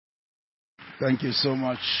Thank you so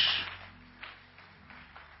much.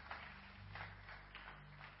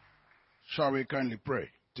 Shall we kindly pray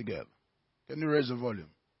together? Can you raise the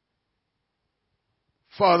volume?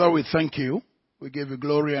 Father, we thank you. We give you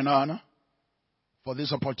glory and honor for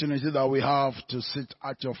this opportunity that we have to sit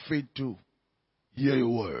at your feet to hear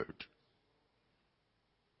your word.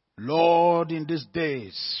 Lord, in these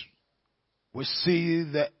days, we see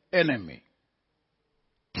the enemy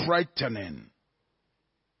threatening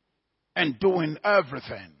and doing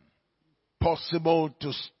everything possible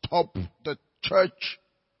to stop the church,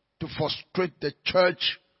 to frustrate the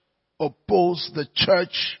church, oppose the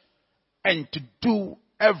church, and to do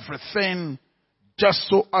everything just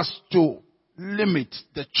so as to limit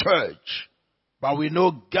the church. But we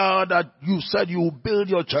know, God, that you said you will build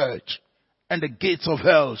your church and the gates of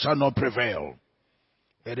hell shall not prevail.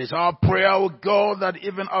 It is our prayer, O God, that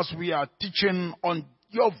even as we are teaching on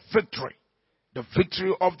your victory, the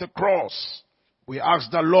victory of the cross, we ask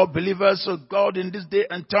the Lord, believers, O God, in this day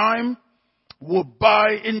and time, will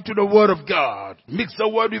buy into the word of God, mix the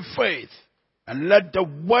word with faith, and let the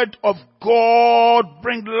word of God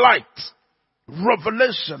bring light,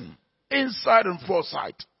 revelation, insight and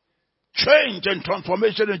foresight, change and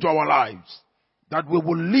transformation into our lives, that we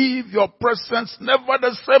will leave your presence never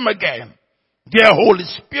the same again. Dear Holy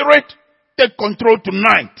Spirit, take control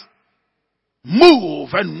tonight. Move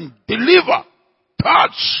and deliver,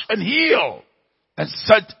 touch and heal, and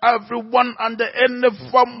set everyone under any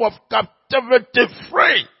form of captivity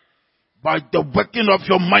free by the working of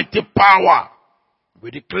your mighty power.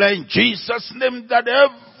 We declare in Jesus' name that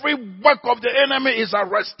every work of the enemy is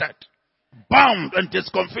arrested, bound and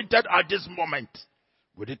discomfited at this moment.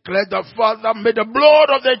 We declare that, Father, may the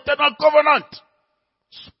blood of the eternal covenant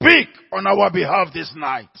speak on our behalf this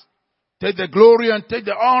night. Take the glory and take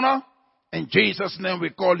the honor. In Jesus' name we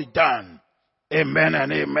call it done. Amen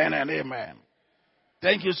and amen and amen.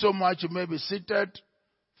 Thank you so much. You may be seated.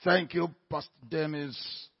 Thank you, Pastor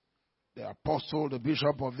Dennis, the apostle, the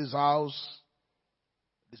bishop of this house.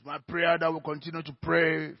 It's my prayer that we'll continue to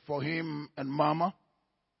pray for him and Mama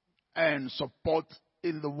and support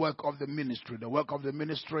in the work of the ministry. The work of the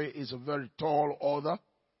ministry is a very tall order, a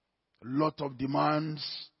lot of demands,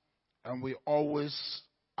 and we always,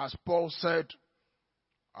 as Paul said,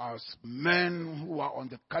 as men who are on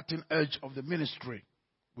the cutting edge of the ministry,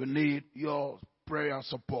 we need your prayer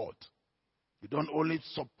support. You don't only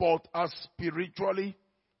support us spiritually.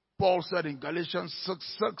 Paul said in Galatians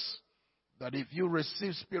 6:6 that if you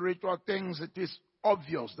receive spiritual things, it is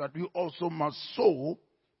obvious that you also must sow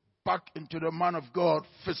back into the man of God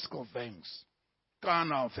physical things,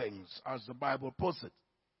 carnal things, as the Bible puts it.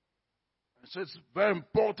 And so it's very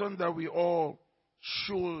important that we all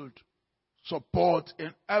should support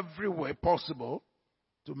in every way possible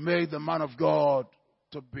to make the man of God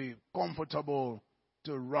to be comfortable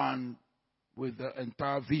to run with the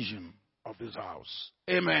entire vision of this house.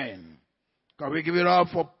 Amen. Can we give it up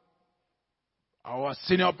for our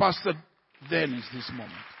senior pastor Dennis this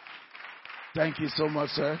moment? Thank you so much,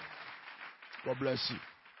 sir. God bless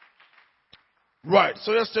you. Right,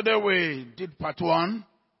 so yesterday we did part 1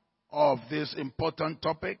 of this important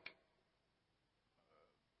topic,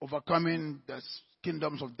 overcoming the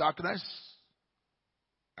kingdoms of darkness.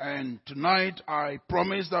 And tonight I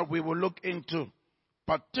promise that we will look into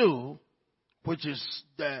part 2, which is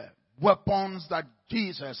the weapons that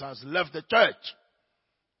Jesus has left the church,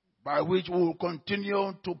 by which we will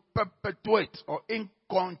continue to perpetuate or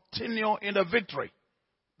continue in the victory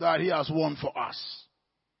that he has won for us.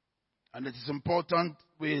 And it is important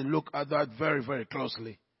we look at that very, very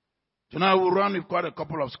closely. Tonight we'll run with quite a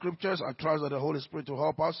couple of scriptures. I trust that the Holy Spirit will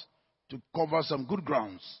help us to cover some good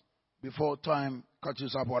grounds before time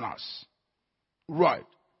catches up on us. Right.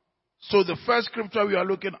 So the first scripture we are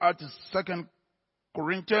looking at is 2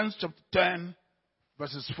 Corinthians chapter 10,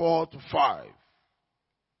 verses 4 to 5.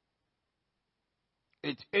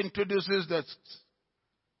 It introduces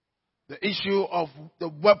the issue of the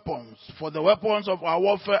weapons. For the weapons of our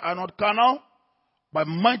warfare are not carnal, but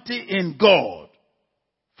mighty in God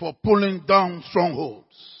for pulling down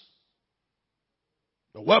strongholds.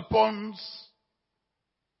 The weapons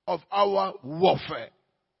of our warfare,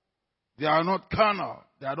 they are not carnal,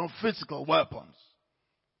 they are not physical weapons,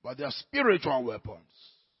 but they are spiritual weapons.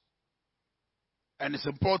 And it's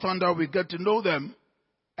important that we get to know them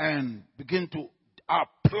and begin to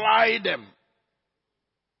apply them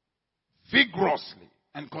vigorously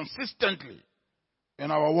and consistently in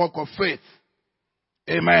our walk of faith.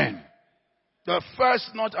 Amen. The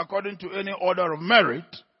first, not according to any order of merit,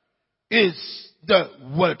 is the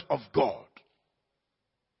Word of God.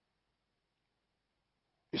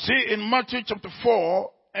 You see, in Matthew chapter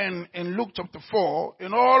 4, and in Luke chapter 4,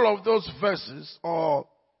 in all of those verses or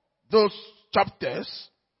those chapters,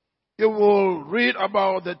 you will read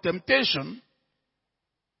about the temptation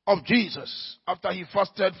of Jesus after he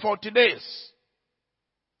fasted 40 days.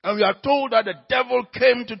 And we are told that the devil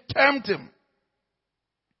came to tempt him.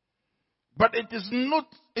 But it is not,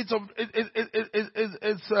 it's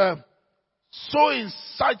so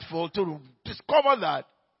insightful to discover that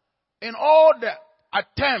in all the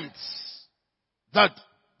attempts that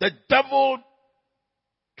the devil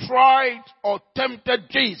tried or tempted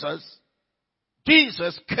Jesus,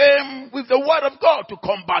 Jesus came with the word of God to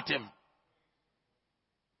combat him.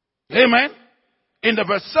 Amen. In the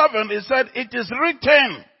verse 7, it said, it is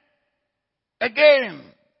written. Again,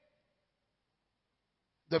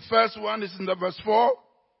 the first one is in the verse 4.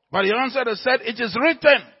 But he answered and said, it is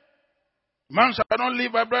written, man shall not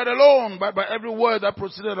live by bread alone, but by every word that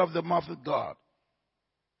proceeded of the mouth of God.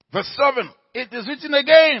 Verse 7, it is written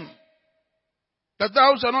again, that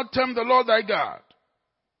thou shalt not tempt the Lord thy God.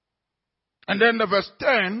 And then the verse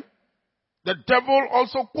 10, the devil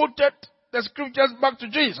also quoted the scriptures back to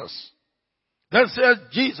Jesus. Then said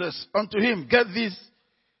Jesus unto him, get this.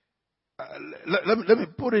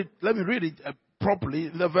 Let me read it properly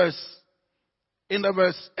in the verse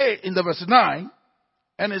 8, in the verse 9.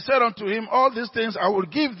 And he said unto him, all these things I will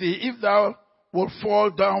give thee if thou wilt fall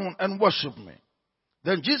down and worship me.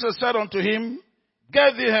 Then Jesus said unto him,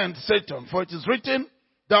 get thee hence, Satan, for it is written,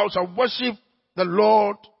 thou shalt worship the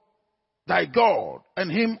Lord thy God,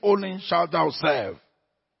 and him only shalt thou serve.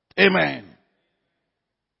 Amen.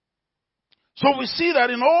 So we see that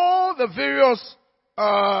in all the various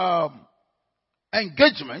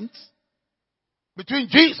engagements between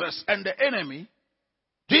Jesus and the enemy,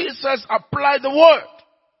 Jesus applied the word.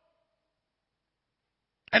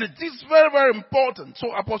 And it is very, very important.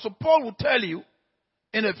 So Apostle Paul will tell you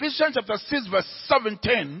in Ephesians chapter 6 verse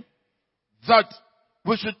 17 that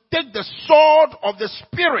we should take the sword of the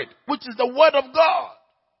Spirit, which is the word of God.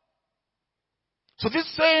 So these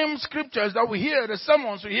same scriptures that we hear, the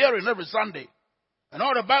sermons we hear in every Sunday, and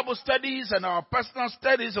all the Bible studies and our personal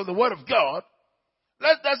studies of the word of God,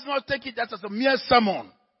 let us not take it just as a mere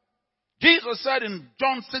sermon. Jesus said in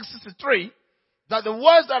John 6:63 that the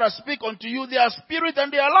words that I speak unto you, they are spirit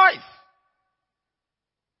and they are life.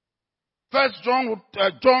 First John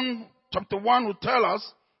chapter 1 will tell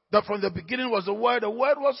us that from the beginning was the word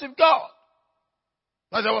was with God.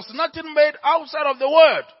 That there was nothing made outside of the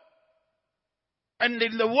word. And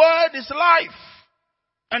in the word is life.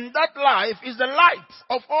 And that life is the light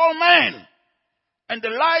of all men. And the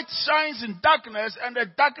light shines in darkness, and the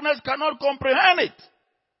darkness cannot comprehend it.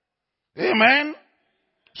 Amen.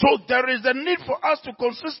 So there is a need for us to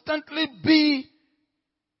consistently be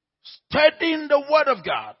studying the word of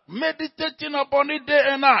God, meditating upon it day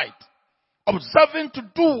and night, observing to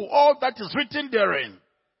do all that is written therein.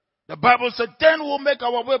 The Bible said, then we'll make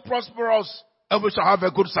our way prosperous and we shall have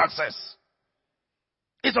a good success.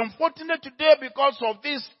 It's unfortunate today because of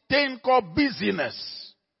this thing called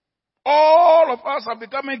busyness. All of us are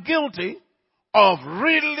becoming guilty of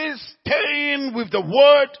really staying with the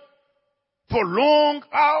word for long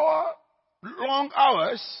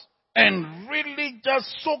hours and really just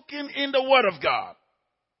soaking in the word of God.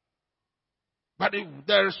 But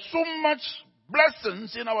there's so much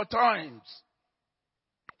blessings in our times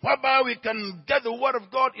whereby we can get the word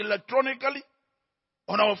of God electronically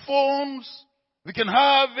on our phones. We can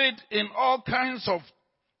have it in all kinds of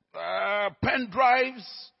pen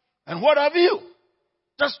drives and what have you.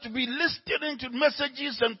 Just to be listening to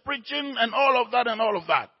messages and preaching and all of that and all of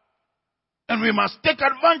that. And we must take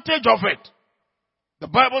advantage of it. The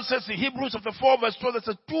Bible says in Hebrews chapter 4 verse 12, it's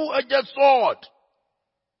a two-edged sword.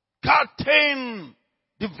 Cutting,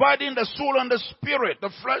 dividing the soul and the spirit, the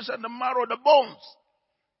flesh and the marrow, the bones.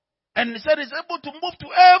 And he said it's able to move to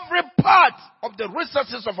every part of the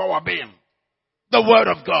recesses of our being. The word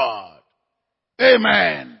of God.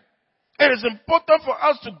 Amen. It is important for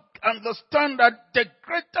us to understand that the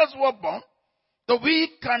greatest weapon that we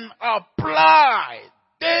can apply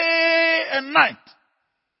day and night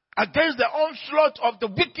against the onslaught of the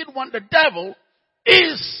wicked one, the devil,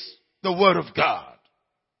 is the word of God.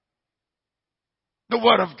 The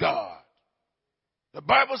word of God. The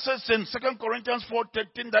Bible says in 2 Corinthians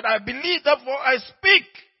 4:13 that I believe, therefore I speak.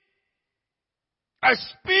 I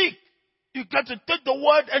speak. You got to take the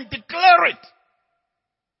word and declare it.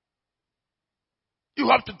 You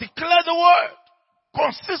have to declare the word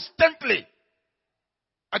consistently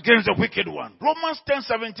against the wicked one. Romans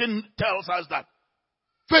 10:17 tells us that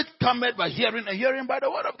faith cometh by hearing, and hearing by the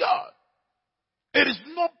word of God. It is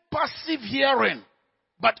not passive hearing,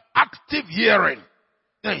 but active hearing.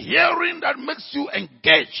 The hearing that makes you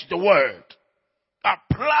engage the word.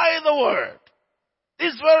 Apply the word.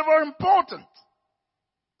 It's very, very important.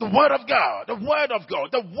 The word of God, the word of God,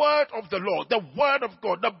 the word of the Lord, the word of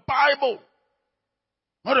God, the Bible.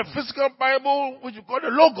 Not a physical Bible, which you call the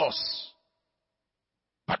Logos.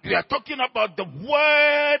 But we are talking about the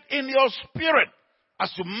word in your spirit.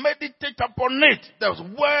 As you meditate upon it, the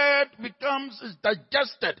word is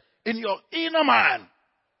digested in your inner man.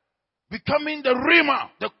 Becoming the rhema,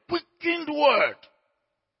 the quickened word.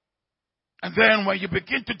 And then when you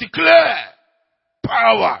begin to declare,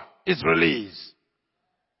 power is released.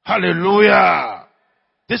 Hallelujah.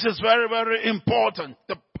 This is very, very important.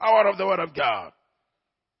 The power of the word of God.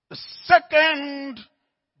 The second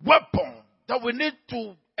weapon that we need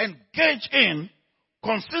to engage in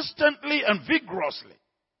consistently and vigorously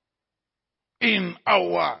in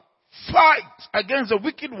our fight against the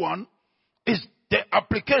wicked one is the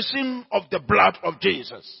application of the blood of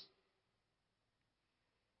Jesus.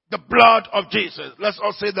 The blood of Jesus. Let's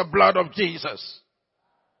all say the blood of Jesus.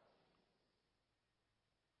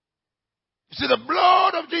 You see, the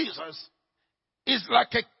blood of Jesus is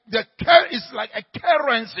like a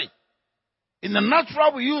currency. In the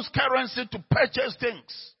natural, we use currency to purchase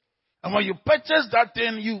things. And when you purchase that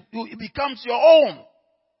thing, it becomes your own.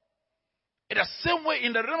 In the same way,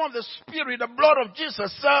 in the realm of the spirit, the blood of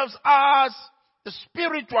Jesus serves as the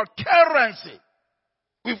spiritual currency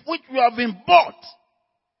with which we have been bought.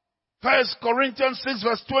 1 Corinthians 6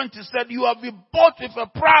 verse 20 said, you have been bought with a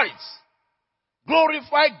price.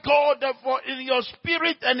 Glorify God therefore in your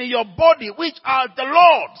spirit and in your body, which are the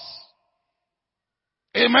Lord's.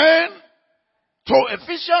 Amen. So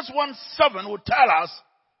Ephesians 1:7 will tell us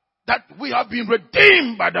that we have been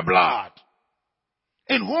redeemed by the blood,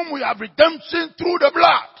 in whom we have redemption through the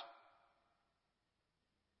blood.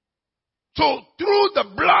 So through the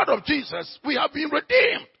blood of Jesus, we have been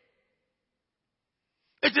redeemed.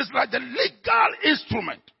 It is like the legal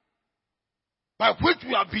instrument by which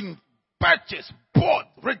we have been purchased, bought,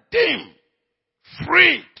 redeemed,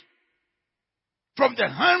 freed from the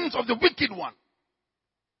hands of the wicked one.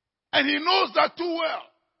 And he knows that too well.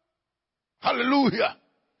 Hallelujah.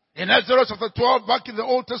 In Exodus chapter 12, back in the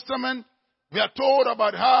Old Testament, we are told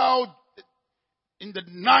about how in the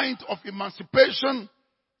night of emancipation,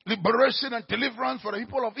 liberation and deliverance for the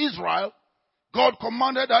people of Israel, God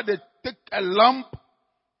commanded that they take a lamp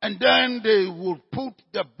and then they would put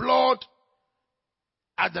the blood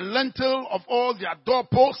at the lintel of all their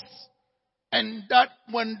doorposts, and that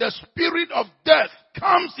when the spirit of death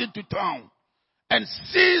comes into town and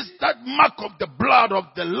sees that mark of the blood of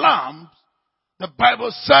the lamb, the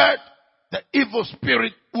Bible said the evil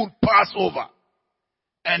spirit would pass over.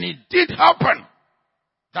 And it did happen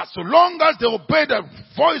that so long as they obeyed the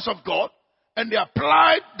voice of God and they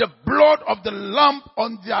applied the blood of the lamb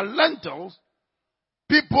on their lintels,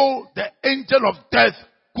 people, the angel of death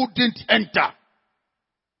couldn't enter.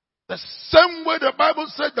 The same way the Bible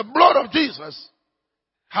said the blood of Jesus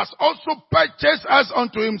has also purchased us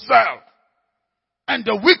unto himself. And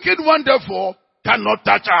the wicked one, therefore, cannot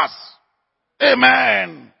touch us.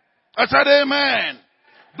 Amen. I said amen.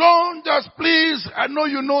 Don't just please, I know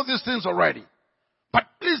you know these things already. But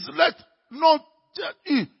please, let's not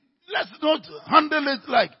handle it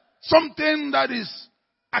like something that is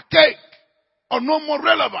archaic or no more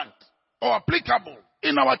relevant or applicable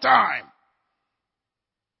in our time.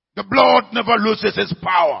 The blood never loses its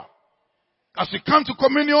power. As we come to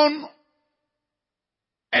communion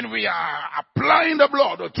and we are applying the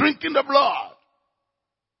blood or drinking the blood,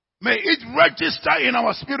 may it register in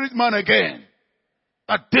our spirit man again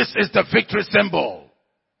that this is the victory symbol.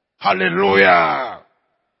 Hallelujah.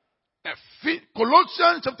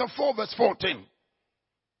 Colossians chapter 4 verse 14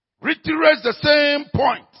 reiterates the same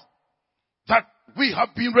point, that we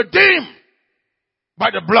have been redeemed by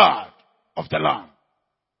the blood of the Lamb,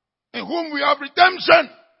 in whom we have redemption.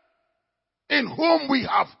 In whom we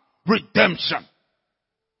have redemption.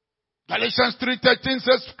 Galatians 3:13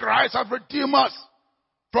 says, Christ hath redeemed us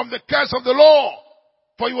from the curse of the law.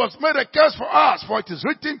 For he was made a curse for us. For it is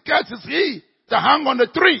written, cursed is he that hung on the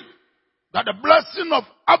tree, that the blessing of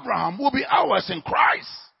Abraham will be ours in Christ.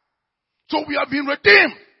 So we have been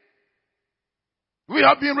redeemed. We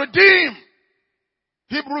have been redeemed.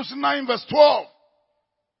 Hebrews 9 verse 12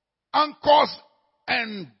 anchors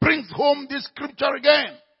and brings home this scripture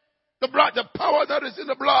again. The blood, the power that is in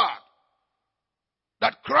the blood.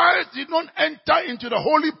 That Christ did not enter into the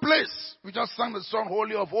holy place. We just sang the song,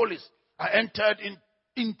 Holy of Holies. I entered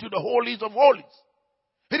into the holies of holies.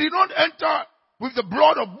 He did not enter with the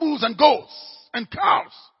blood of bulls and goats and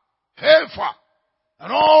cows, heifer,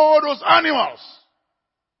 and all those animals.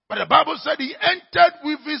 But the Bible said he entered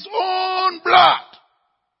with his own blood,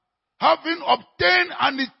 having obtained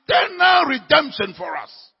an eternal redemption for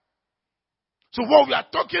us. So what we are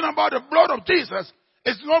talking about, the blood of Jesus,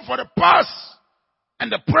 is not for the past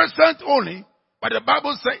and the present only, but the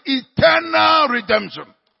Bible says eternal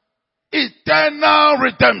redemption. Eternal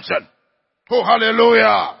redemption. Oh,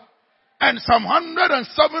 hallelujah. And Psalm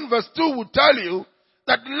 107 verse 2 will tell you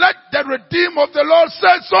that let the redeemed of the Lord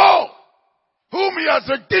say so, whom he has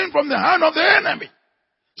redeemed from the hand of the enemy.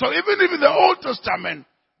 So even if in the Old Testament,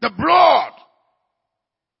 the blood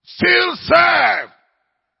still served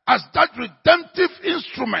as that redemptive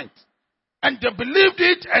instrument, and they believed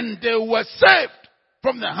it and they were saved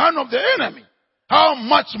from the hand of the enemy, how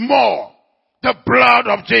much more the blood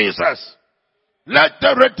of Jesus? Let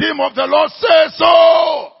the redeemed of the Lord say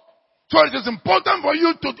so. So it is important for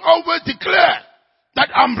you to always declare that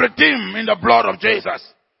I'm redeemed in the blood of Jesus.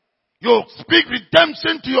 You speak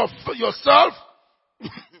redemption to yourself,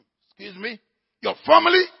 excuse me, your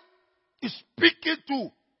family. You speak it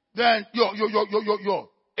to then your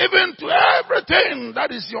even to everything that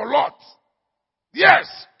is your lot. Yes,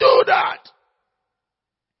 do that.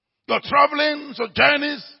 Your traveling, your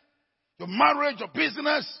journeys, your marriage, your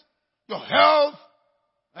business, your health,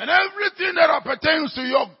 and everything that pertains to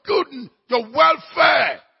your good, your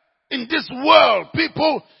welfare in this world.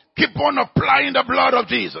 People keep on applying the blood of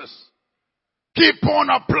Jesus. Keep on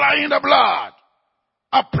applying the blood.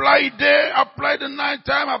 Apply day, apply the night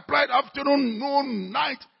time, apply the afternoon, noon,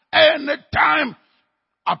 night, any time.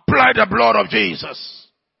 Apply the blood of Jesus.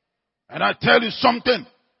 And I tell you something,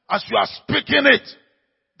 as you are speaking it,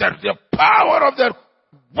 that the power of the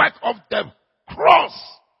work of the cross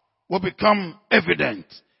will become evident,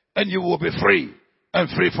 and you will be free and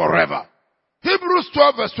free forever. Hebrews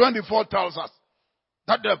 12 verse 24 tells us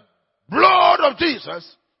that the blood of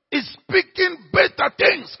Jesus is speaking better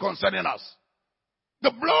things concerning us.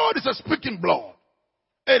 The blood is a speaking blood.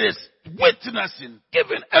 It is witnessing,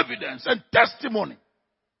 giving evidence and testimony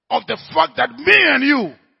of the fact that me and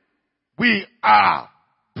you, we are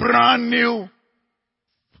brand new,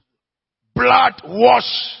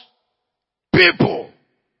 blood-washed people,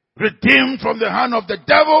 redeemed from the hand of the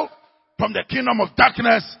devil, from the kingdom of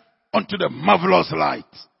darkness unto the marvelous light.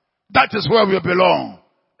 That is where we belong.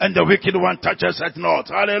 And the wicked one touches it not.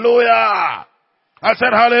 Hallelujah. I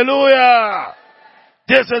said hallelujah.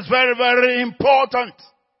 This is very, very important.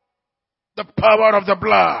 The power of the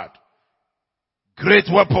blood. Great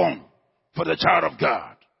weapon for the child of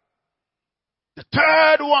God. The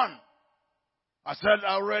third one, I said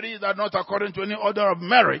already that not according to any order of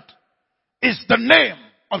merit, is the name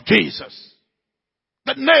of Jesus.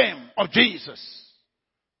 The name of Jesus.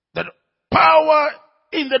 The power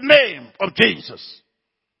in the name of Jesus.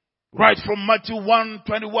 Right from Matthew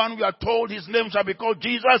 1:21, we are told his name shall be called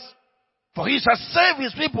Jesus, for he shall save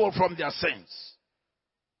his people from their sins.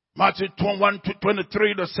 Matthew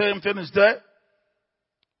 1:23, the same thing is there.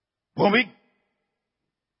 When we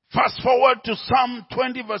fast forward to Psalm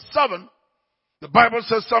 20 verse 7, the Bible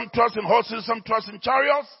says some trust in horses, some trust in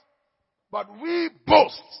chariots, but we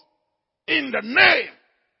boast in the name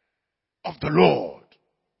of the Lord.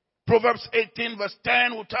 Proverbs 18 verse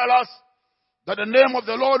 10 will tell us that the name of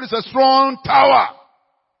the Lord is a strong tower.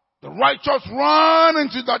 The righteous run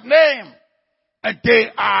into that name and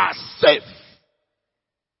they are safe.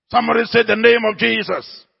 Somebody say the name of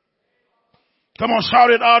Jesus. Come on,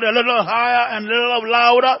 shout it out a little higher and a little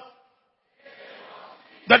louder.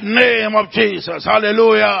 The name of Jesus.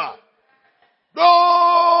 Hallelujah.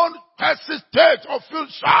 Don't hesitate or feel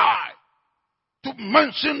shy to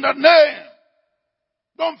mention the name.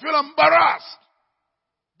 Don't feel embarrassed.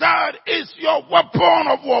 That is your weapon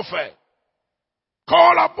of warfare.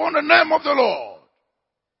 Call upon the name of the Lord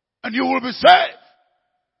and you will be saved.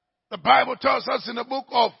 The Bible tells us in the book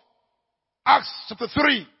of Acts chapter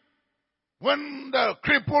 3, when the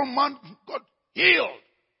crippled man got healed,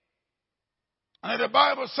 and the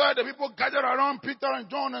Bible said the people gathered around Peter and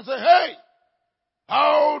John and said, hey,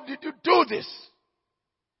 how did you do this?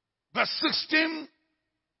 Verse 16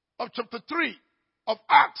 of chapter 3 of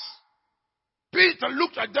Acts. Peter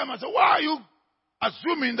looked at them and said, why are you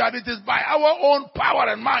assuming that it is by our own power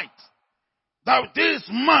and might that this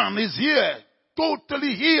man is here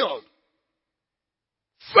totally healed?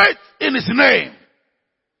 Faith in his name,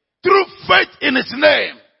 through faith in his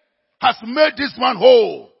name, has made this man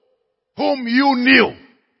whole, whom you knew,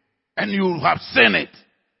 and you have seen it.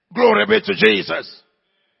 Glory be to Jesus.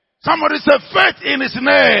 Somebody say faith in his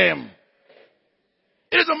name.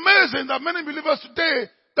 It is amazing that many believers today,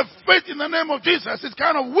 the faith in the name of Jesus is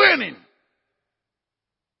kind of waning.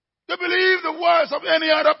 They believe the words of any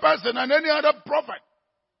other person and any other prophet.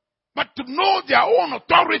 But to know their own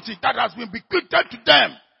authority that has been bequeathed to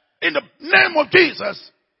them in the name of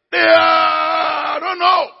Jesus, I don't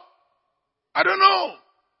know. I don't know.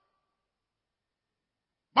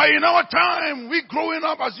 But in our time, we growing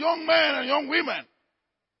up as young men and young women,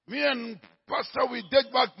 me and Pastor, we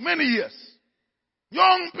date back many years.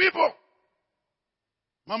 Young people.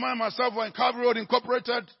 Mama and myself were in Calvary Road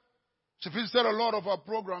Incorporated. She visited a lot of our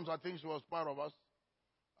programs. I think she was part of us.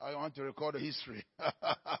 I want to record the history.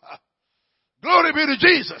 Glory be to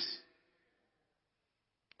Jesus.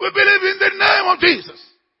 We believe in the name of Jesus.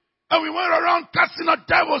 And we went around casting out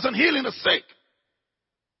devils and healing the sick.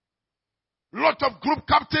 Lot of group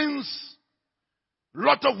captains.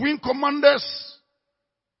 Lot of wing commanders.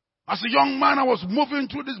 As a young man, I was moving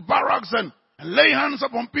through these barracks and laying hands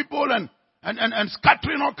upon people and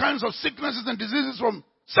scattering all kinds of sicknesses and diseases from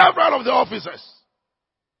several of the officers.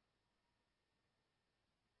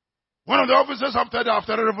 One of the officers after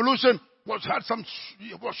the revolution was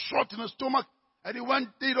shot in the stomach, and he went,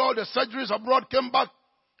 did all the surgeries abroad, came back,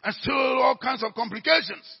 and still all kinds of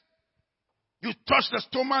complications. You touch the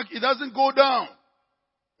stomach, it doesn't go down.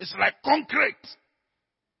 It's like concrete.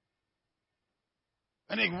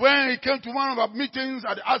 And when he came to one of our meetings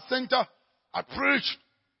at the art center, I preached,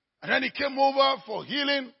 and then he came over for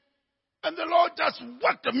healing, and the Lord just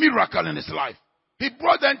worked a miracle in his life. He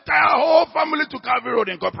brought the entire whole family to Calvary Road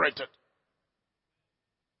Incorporated.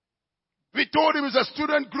 We told him it's a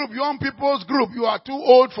student group, young people's group. You are too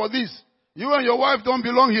old for this. You and your wife don't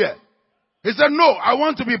belong here. He said, no, I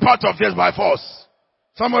want to be part of this by force.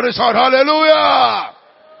 Somebody shout hallelujah.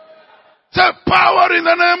 Say power in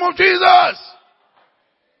the name of Jesus.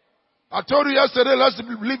 I told you yesterday, let's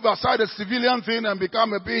leave aside the civilian thing and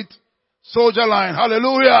become a bit soldier line.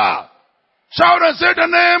 Hallelujah. Shout and say the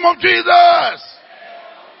name of Jesus.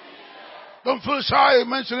 Don't feel shy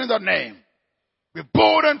mentioning the name. Be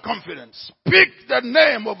bold and confident. Speak the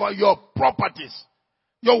name over your properties,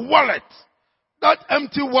 your wallet, that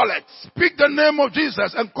empty wallet. Speak the name of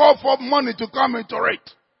Jesus and call for money to come into it.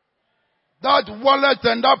 That wallet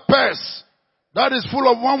and that purse that is full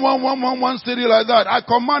of 11111 city like that, I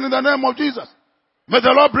command in the name of Jesus. May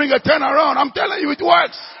the Lord bring a turnaround. I'm telling you, it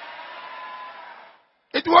works.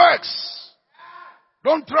 It works.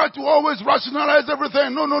 Don't try to always rationalize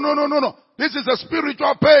everything. No. This is a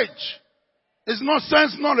spiritual page. It's not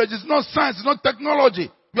sense knowledge. It's not science. It's not technology.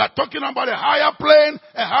 We are talking about a higher plane,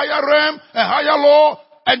 a higher realm, a higher law,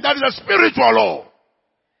 and that is a spiritual law.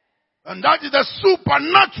 And that is the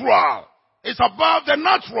supernatural. It's above the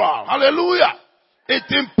natural. Hallelujah. It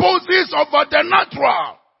imposes over the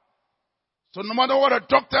natural. So no matter what the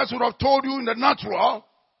doctors would have told you in the natural,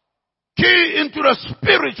 key into the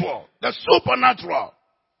spiritual, the supernatural.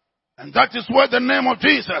 And that is where the name of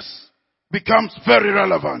Jesus becomes very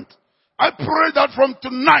relevant. I pray that from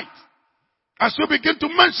tonight, as you begin to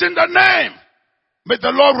mention the name, may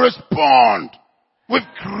the Lord respond with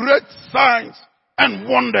great signs and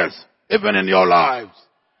wonders even in your lives.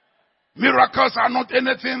 Miracles are not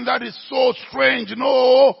anything that is so strange.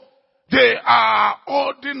 No, they are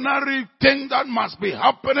ordinary things that must be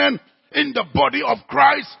happening in the body of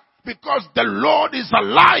Christ because the Lord is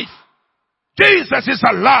alive. Jesus is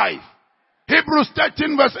alive. Hebrews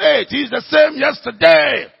 13 verse 8. He is the same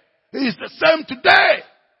yesterday. He is the same today.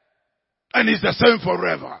 And He's the same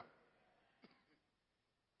forever.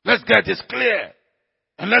 Let's get this clear.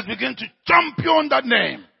 And let's begin to champion that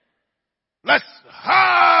name. Let's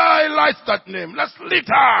highlight that name. Let's lift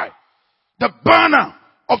high the banner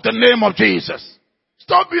of the name of Jesus.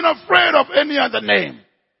 Stop being afraid of any other name.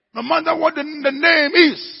 No matter what the name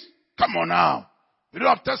is. Come on now. We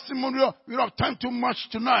don't have testimony. We don't have time too much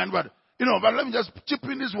tonight. But let me just chip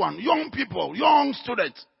in this one. Young people, young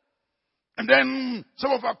students. And then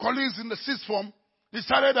some of our colleagues in the sixth form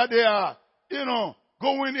decided that they are,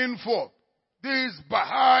 going in for this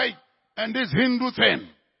Baha'i and this Hindu thing.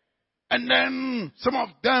 And then some of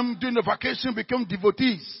them during the vacation became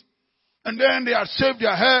devotees. And then they had shaved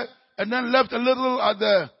their hair and then left a little at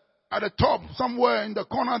the top somewhere in the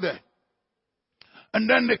corner there. And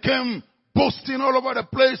then they came boasting all over the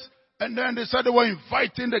place. And then they said they were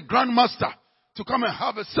inviting the grandmaster to come and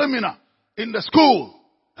have a seminar in the school.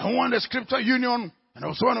 And one of the scripture union, and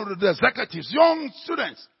also one of the executives, young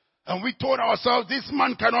students. And we told ourselves, this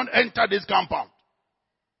man cannot enter this compound.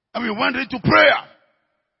 And we went into prayer.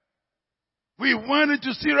 We went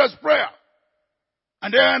into serious prayer.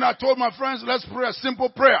 And then I told my friends, let's pray a simple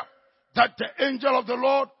prayer. That the angel of the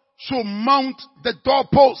Lord should mount the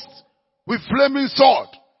doorpost with flaming sword.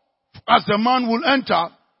 As the man will enter,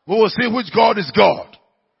 we will see which God is God.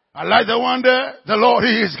 I like the one there. The Lord,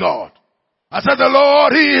 He is God. I said, the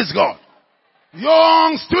Lord, He is God.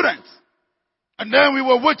 Young students. And then we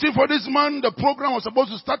were waiting for this man. The program was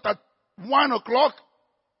supposed to start at 1 o'clock,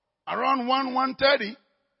 around 1:30.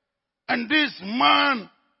 And this man,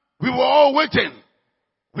 we were all waiting.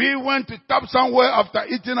 We went to tap somewhere after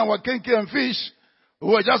eating our kenke and fish. We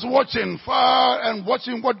were just watching far and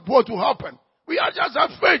watching what will happen. We are just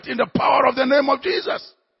have faith in the power of the name of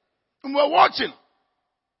Jesus. And we're watching.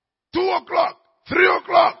 2 o'clock, 3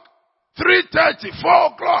 o'clock, 3:30, 4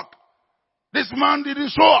 o'clock. This man didn't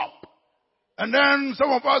show up. And then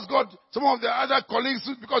some of the other colleagues,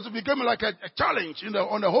 because it became like a challenge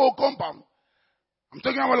on the whole compound. I'm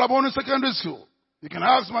talking about Labone Secondary School. You can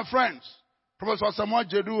ask my friends, Professor Samuel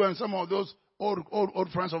Jedu and some of those old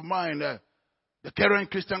friends of mine, the Karen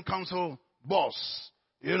Christian Council boss,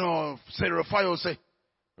 Sarah Fayose.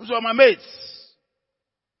 Those are my mates.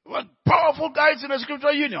 What powerful guys in the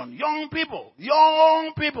Scriptural Union. Young people.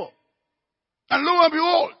 And lo and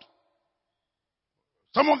behold,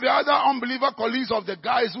 some of the other unbeliever colleagues of the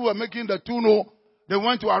guys who were making the tuno, they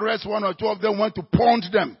went to arrest 1 or 2 of them, went to pound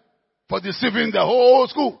them for deceiving the whole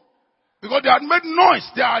school. Because they had made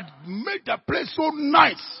noise. They had made the place so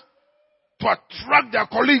nice to attract their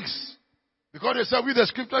colleagues. Because they said, we the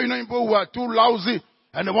Scriptural Union people were too lousy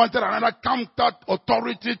and they wanted another counter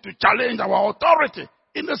authority to challenge our authority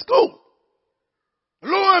in the school.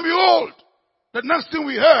 Lo and behold, the next thing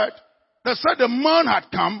we heard, they said the man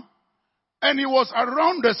had come and he was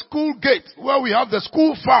around the school gate where we have the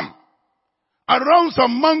school farm, around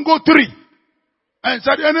some mango tree, and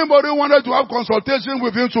said anybody wanted to have consultation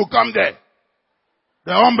with him to come there.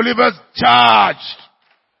 The unbelievers charged.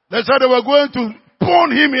 They said they were going to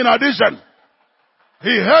pound him in addition.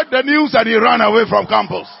 He heard the news and he ran away from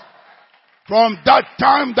campus. From that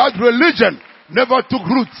time, that religion never took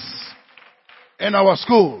roots in our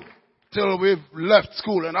school till we've left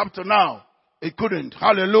school, and up to now, it couldn't.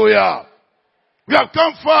 Hallelujah. We have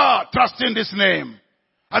come far trusting this name.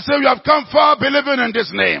 I say we have come far believing in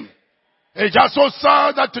this name. It's just so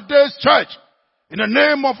sad that today's church, in the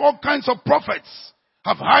name of all kinds of prophets,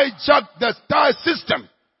 have hijacked the star system,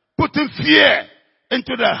 putting fear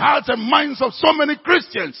into the hearts and minds of so many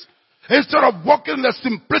Christians. Instead of walking in the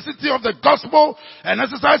simplicity of the gospel and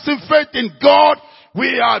exercising faith in God,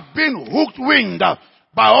 we are being hooked-winged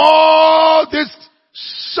by all this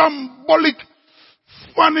shambolic,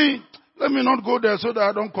 funny. Let me not go there so that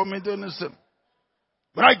I don't commit any sin.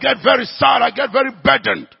 But I get very sad. I get very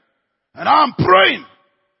burdened. And I'm praying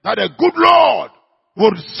that the good Lord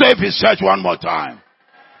will save his church one more time.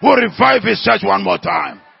 Will revive his church one more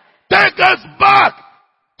time. Take us back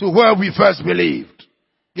to where we first believed.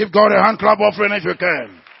 Give God a hand clap offering if you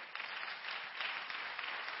can.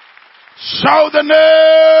 Shout the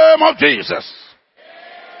name of Jesus.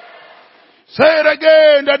 Say it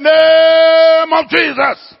again, the name of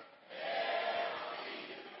Jesus.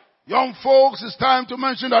 Young folks, it's time to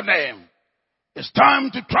mention that name. It's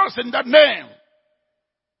time to trust in that name.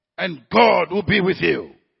 And God will be with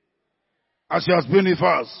you, as he has been with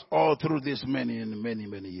us all through these many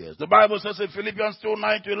years. The Bible says in Philippians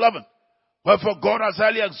 2:9-11, wherefore God has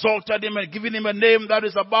highly exalted him and given him a name that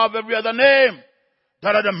is above every other name,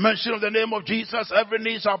 that at the mention of the name of Jesus, every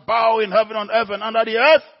knee shall bow in heaven, on earth, and under the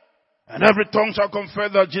earth, and every tongue shall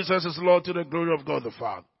confess that Jesus is Lord, to the glory of God the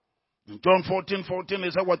Father. In John 14:14,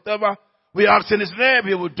 he said, whatever we ask in his name,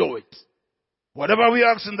 he will do it. Whatever we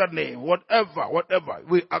ask in that name, whatever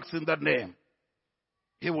we ask in that name,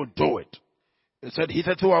 he will do it. He said,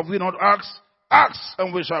 hitherto have we not asked? Ask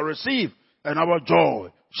and we shall receive, and our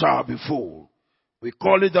joy shall be full. We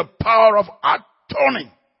call it the power of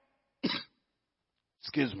attorney.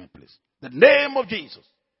 Excuse me, please. The name of Jesus.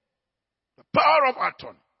 The power of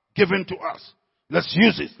attorney given to us. Let's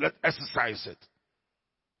use it. Let's exercise it.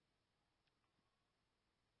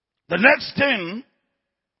 The next thing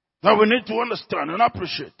that we need to understand and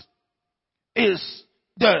appreciate is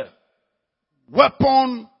the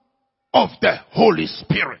weapon of the Holy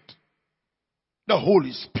Spirit. The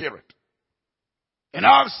Holy Spirit. In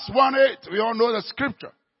Acts 1:8, we all know the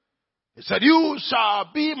scripture. It said, you shall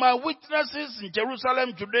be my witnesses in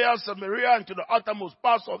Jerusalem, Judea, Samaria, and to the uttermost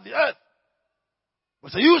parts of the earth.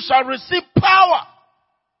 It said, you shall receive power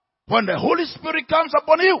when the Holy Spirit comes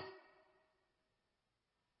upon you.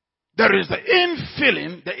 There is the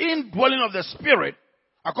infilling, the indwelling of the Spirit,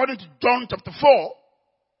 according to John chapter 4,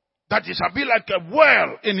 that it shall be like a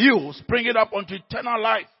well in you, springing up unto eternal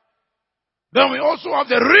life. Then we also have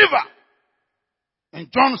the river in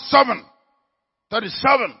John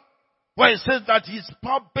 7:37, where it says that his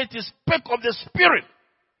pulpit is spake of the Spirit.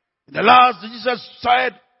 In the last, Jesus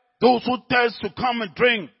said, those who thirst to come and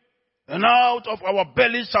drink, and out of our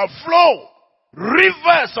bellies shall flow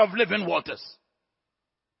rivers of living waters.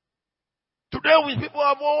 Today we people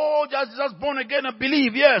have just born again and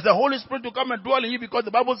believe. Yes, the Holy Spirit will come and dwell in you because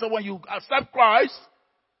the Bible says when you accept Christ,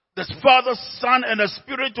 the Father, Son, and the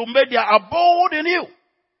Spirit will make their abode in you.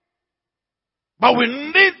 But we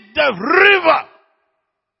need the river,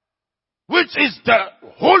 which is the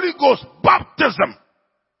Holy Ghost baptism.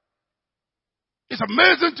 It's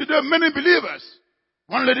amazing today, many believers.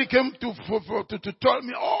 One lady came to tell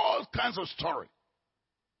me all kinds of story.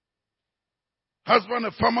 Husband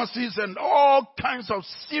a pharmacist and all kinds of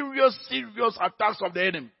serious attacks of the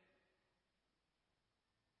enemy.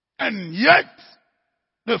 And yet,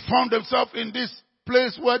 they found themselves in this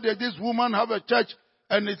place where this woman have a church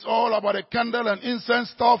and it's all about a candle and incense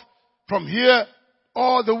stuff from here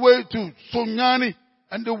all the way to Sonyani,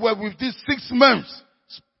 and they were with these 6 months.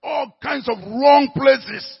 All kinds of wrong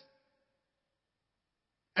places.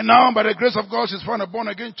 And now, by the grace of God, she's found a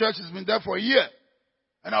born-again church. She's been there for a year.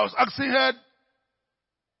 And I was asking her,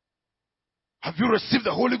 have you received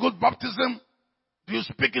the Holy Ghost baptism? Do you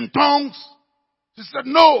speak in tongues? She said,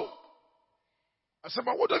 no. I said,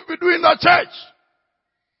 but what have you been doing in that church?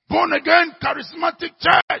 Born-again, charismatic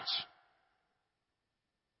church.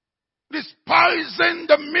 Despising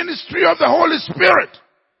the ministry of the Holy Spirit.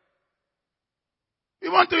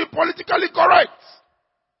 You want to be politically correct.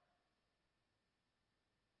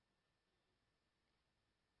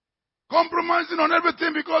 Compromising on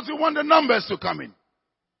everything because you want the numbers to come in.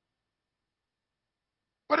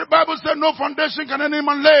 But the Bible said no foundation can any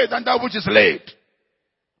man lay than that which is laid.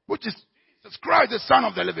 Which is Jesus Christ, the Son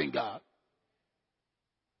of the living God.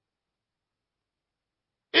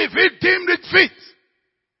 If he deemed it fit,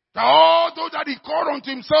 that all those that he called unto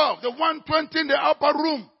himself, the 120 in the upper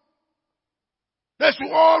room, they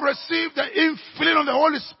should all receive the infilling of the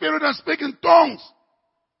Holy Spirit and speak in tongues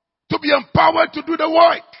to be empowered to do the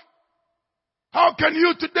work. How can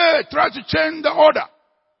you today try to change the order?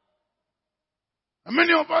 And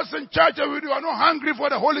many of us in church are not hungry for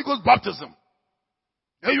the Holy Ghost baptism.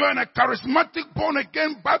 And you are in a charismatic,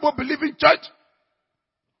 born-again, Bible-believing church,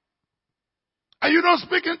 and you don't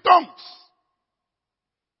speak in tongues,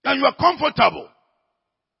 and you are comfortable.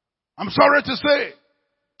 I'm sorry to say,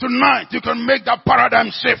 tonight you can make that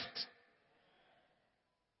paradigm shift.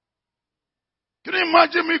 Can you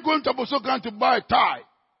imagine me going to Bosokan to buy a tie?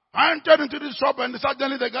 I entered into this shop and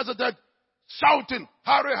suddenly the guy started shouting,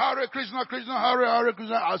 Hare Hare Krishna, Krishna, Hare Hare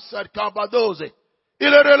Krishna. I said, Kabadoze.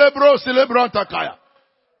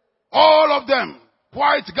 All of them,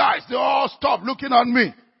 white guys, they all stopped looking at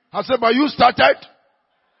me. I said, but you started?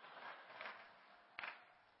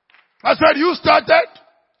 I said, you started?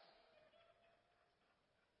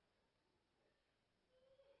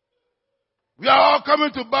 We are all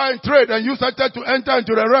coming to buy and trade, and you started to enter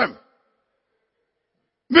into the realm.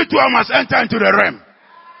 Me too, I must enter into the realm.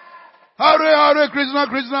 Hare Hare Krishna,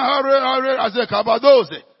 Krishna, Hare Hare. I said,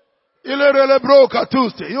 Kabadoze. He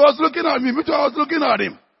was looking at me. Me too, I was looking at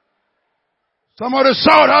him. Somebody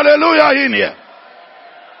shout hallelujah in here.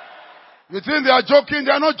 You think they are joking?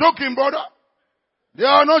 They are not joking, brother. They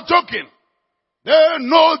are not joking. They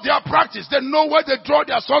know their practice. They know where they draw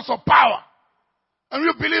their source of power. And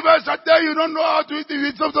you believers out there, you don't know how to eat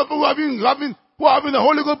the some people who are having the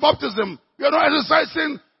Holy Ghost baptism. You are not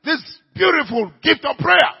exercising this beautiful gift of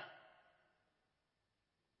prayer.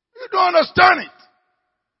 You don't understand it.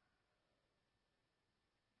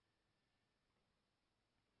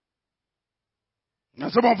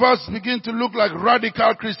 And some of us begin to look like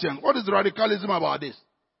radical Christians. What is radicalism about this?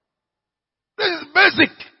 This is basic.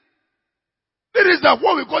 This is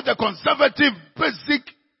what we call the conservative basic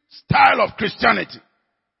style of Christianity.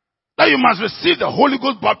 That you must receive the Holy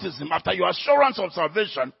Ghost baptism after your assurance of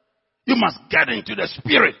salvation. You must get into the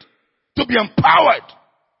Spirit to be empowered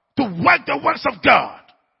to work the works of God.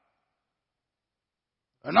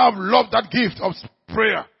 And I've loved that gift of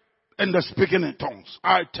prayer and the speaking in tongues.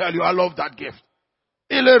 I tell you, I love that gift.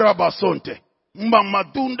 I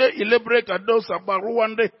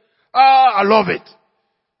love it.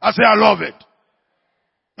 I say I love it.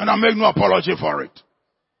 And I make no apology for it.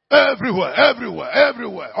 Everywhere, everywhere,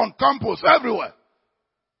 everywhere. On campus, everywhere.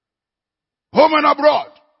 Home and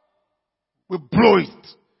abroad. We blow it.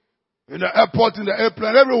 In the airport, in the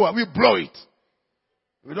airplane, everywhere. We blow it.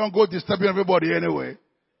 We don't go disturbing everybody anyway.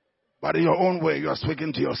 But in your own way, you are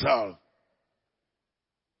speaking to yourself.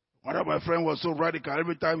 One of my friends was so radical.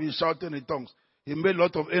 Every time he shouted in tongues, he made a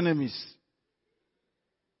lot of enemies.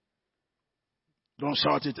 Don't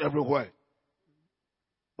shout it everywhere.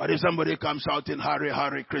 But if somebody comes shouting Hare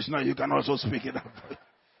Hare Krishna, you can also speak it up.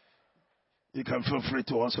 You can feel free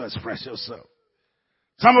to also express yourself.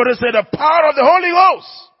 Somebody say the power of the Holy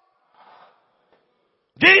Ghost.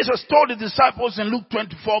 Jesus told the disciples in Luke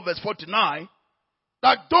 24 verse 49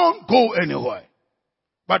 that don't go anywhere,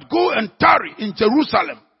 but go and tarry in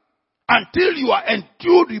Jerusalem until you are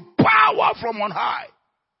endued with power from on high.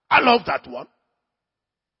 I love that one.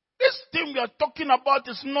 This thing we are talking about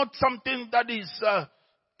is not something that is,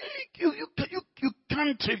 you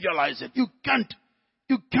can't trivialize it. You can't.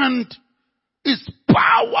 It's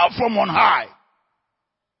power from on high.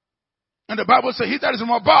 And the Bible says, he that is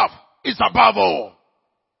from above is above all.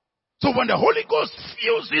 So when the Holy Ghost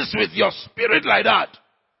fuses with your spirit like that,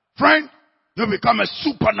 friend, you become a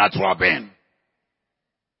supernatural being.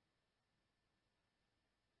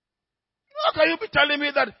 How can you be telling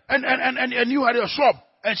me that, and you had your shop,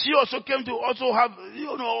 and she also came to also have,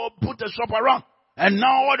 put a shop around, and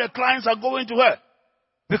now all the clients are going to her,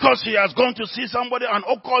 because she has gone to see somebody, an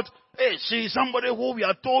occult, she is somebody who we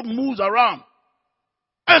are told moves around.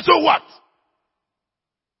 And so what?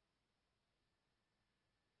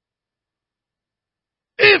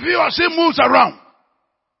 If he or she moves around,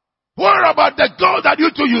 what about the God that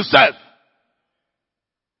you two you serve?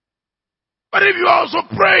 But if you are also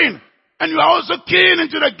praying, and you are also keen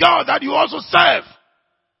into the God that you also serve,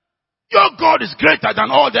 your God is greater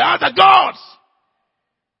than all the other gods.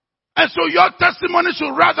 And so your testimony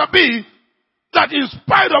should rather be that in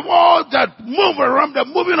spite of all that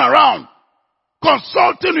moving around,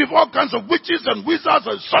 consulting with all kinds of witches and wizards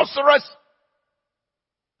and sorcerers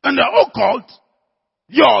and the occult,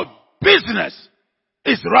 your business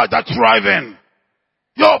is rather thriving.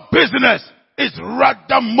 Your business is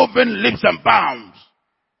rather moving leaps and bounds.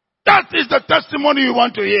 That is the testimony you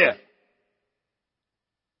want to hear.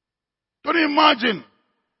 Can you imagine?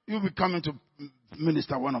 You'll be coming to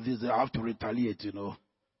minister one of these days. I have to retaliate,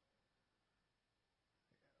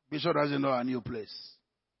 Bishop doesn't know a new place.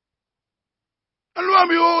 And lo and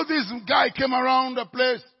behold, this guy came around the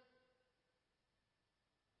place.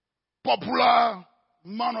 Popular,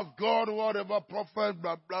 man of God, whatever, prophet,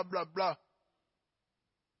 blah, blah, blah, blah.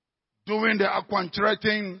 Doing the aquanchere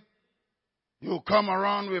thing. You come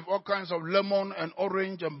around with all kinds of lemon and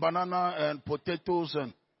orange and banana and potatoes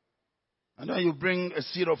and then you bring a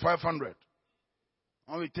seed of 500.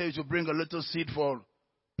 I will tell you to bring a little seed for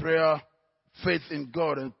prayer, faith in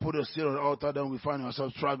God, and put a seed on the altar, then we find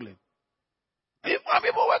ourselves struggling. And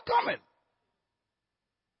people were coming.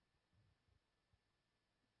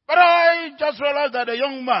 But I just realized that a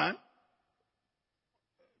young man,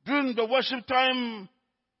 during the worship time,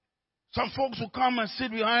 some folks will come and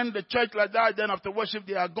sit behind the church like that, then after worship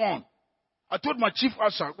they are gone. I told my chief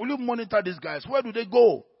usher, will you monitor these guys? Where do they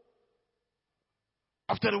go?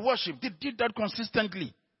 After the worship, they did that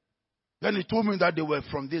consistently. Then he told me that they were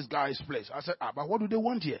from this guy's place. I said, but what do they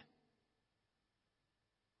want here?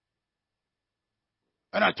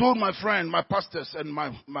 And I told my friend, my pastors, and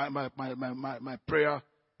my prayer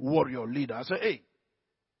warrior leader, I said, hey,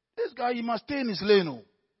 this guy, he must stay in his lane. Oh.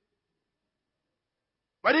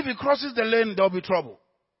 But if he crosses the lane, there will be trouble.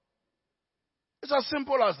 It's as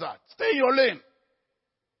simple as that. Stay in your lane.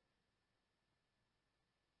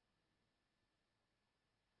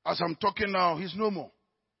 As I'm talking now, he's no more.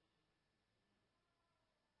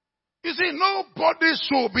 You see, nobody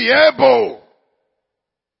should be able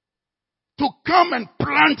to come and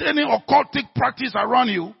plant any occultic practice around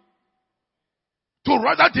you to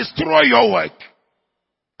rather destroy your work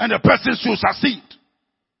and the person should succeed.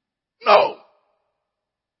 No.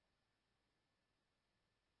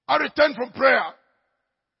 I returned from prayer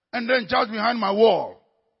and then just behind my wall.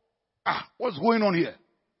 What's going on here?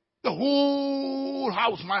 The whole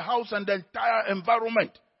house, my house and the entire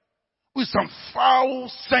environment with some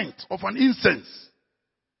foul scent of an incense.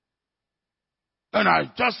 And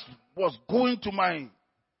I just was going to I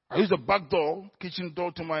used the back door, kitchen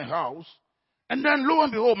door to my house. And then lo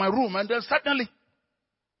and behold, my room. And then suddenly,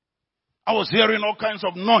 I was hearing all kinds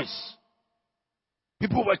of noise.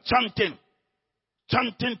 People were chanting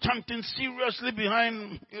seriously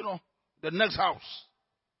behind, the next house.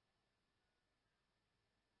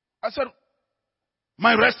 I said,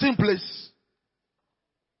 my resting place,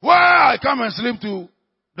 where I come and sleep to,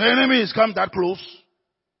 the enemy is come that close.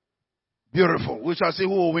 Beautiful. We shall see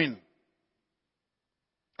who will win.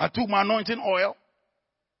 I took my anointing oil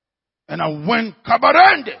and I went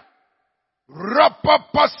kabarende.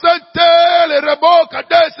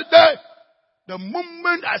 The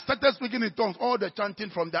moment I started speaking in tongues, all the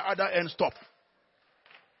chanting from the other end stopped.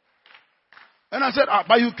 And I said,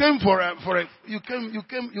 but you came for a friend,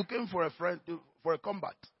 for a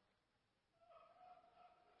combat.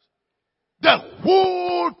 The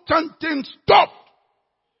whole chanting stopped.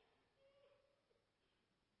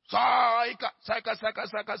 Saika, saka, saka,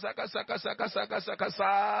 saka, saka, saka, saka, saka, saka,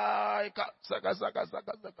 saika, saka, saka,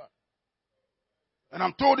 saka, saka. And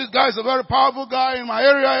I'm told this guy is a very powerful guy in my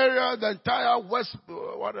area, the entire West,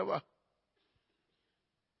 whatever.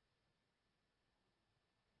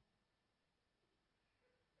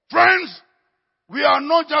 Friends, we are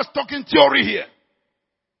not just talking theory here.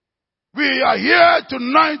 We are here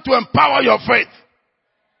tonight to empower your faith.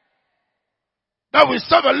 That we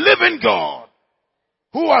serve a living God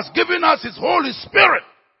who has given us His Holy Spirit,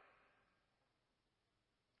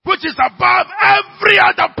 which is above every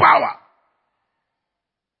other power.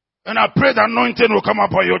 And I pray the anointing will come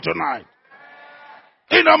upon you tonight.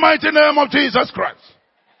 In the mighty name of Jesus Christ.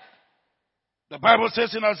 The Bible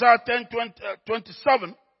says in Isaiah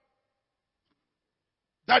 10:27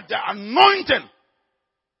 that the anointing,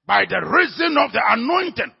 by the reason of the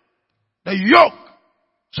anointing, the yoke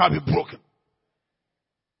shall be broken.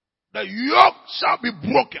 The yoke shall be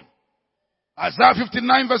broken. Isaiah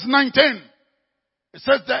 59 verse 19. It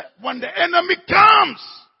says that when the enemy comes,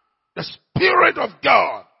 the Spirit of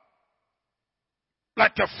God,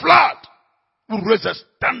 like a flood, will raise a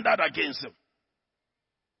standard against him.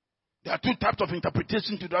 There are two types of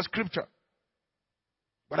interpretation to that scripture.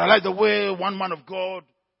 But I like the way one man of God,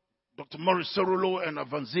 Dr. Maurice Cerullo and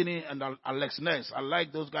Avanzini and Alex Ness, I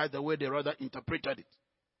like those guys the way they rather interpreted it.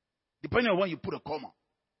 Depending on when you put a comma.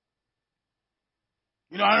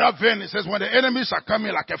 You know, another vein, it says, when the enemies are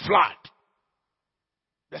coming like a flood,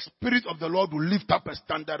 the Spirit of the Lord will lift up a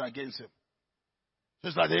standard against him. So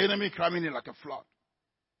it's like the enemy coming in like a flood.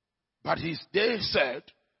 But they said,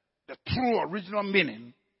 the true original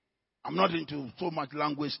meaning, I'm not into so much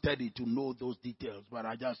language study to know those details, but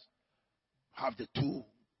I just have the two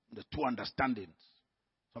understandings.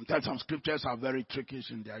 Sometimes some scriptures are very tricky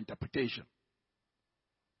in their interpretation.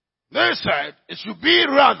 They said it should be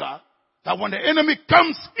rather that when the enemy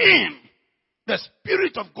comes in, the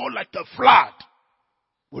Spirit of God like a flood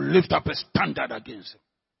will lift up a standard against him.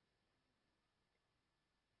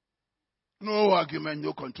 No argument,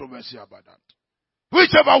 no controversy about that.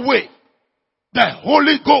 Whichever way, the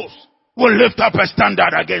Holy Ghost will lift up a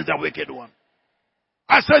standard against the wicked one.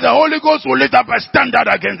 I said the Holy Ghost will lift up a standard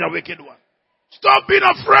against the wicked one. Stop being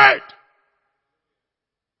afraid.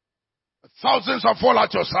 Thousands will fall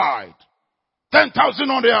at your side. 10,000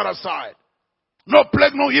 on the other side. No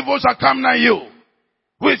plague, no evil shall come near you.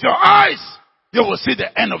 With your eyes, you will see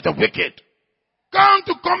the end of the wicked. Come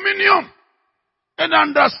to communion and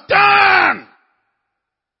understand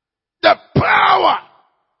the power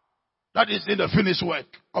that is in the finished work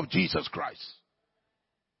of Jesus Christ.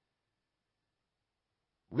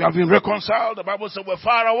 We have been reconciled. The Bible says we're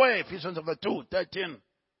far away. Ephesians 2:13.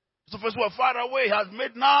 So first we're far away. He has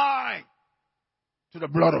made nigh to the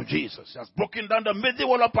blood of Jesus. He has broken down the middle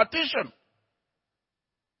wall of partition.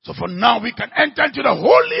 So for now we can enter into the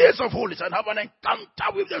holiest of holies and have an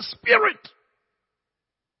encounter with the Spirit.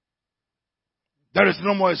 There is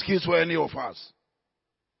no more excuse for any of us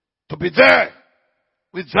to be there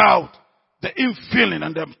without the infilling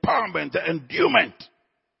and the empowerment, the endowment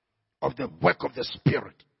of the work of the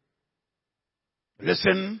Spirit.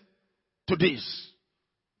 Listen to this.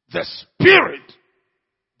 The Spirit,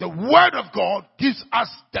 the Word of God, gives us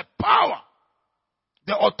the power,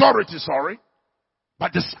 the authority,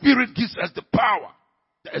 but the Spirit gives us the power,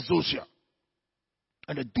 the exousia,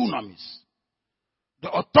 and the dunamis. The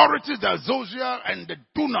authority, the exousia, and the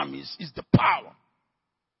dunamis is the power.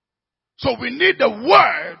 So we need the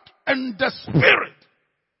Word and the Spirit.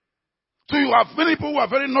 So you have many people who are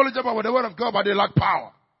very knowledgeable about the Word of God, but they lack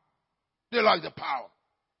power. They lack the power.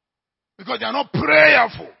 Because they are not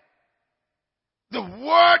prayerful. The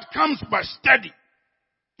Word comes by study.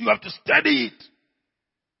 You have to study it.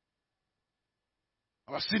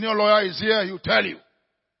 Our senior lawyer is here, he'll tell you.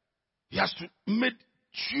 He has to make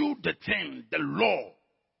chew the thing, the law.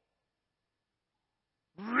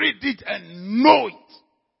 Read it and know it.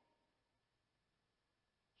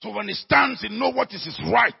 So when he stands, he knows what is his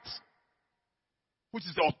right, which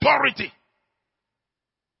is the authority.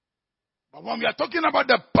 But when we are talking about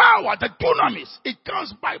the power, the dunamis, it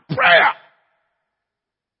comes by prayer.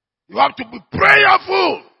 You have to be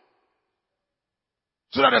prayerful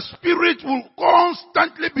so that the Spirit will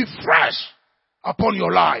constantly be fresh upon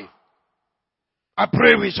your life. I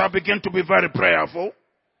pray we shall begin to be very prayerful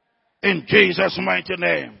in Jesus' mighty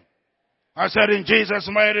name. I said in Jesus'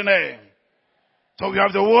 mighty name. So we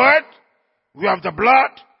have the Word, we have the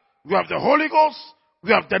blood, we have the Holy Ghost,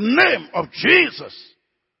 we have the name of Jesus.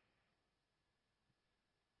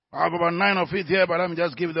 I have about 9 of it here, but let me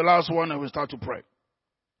just give you the last one and we'll start to pray.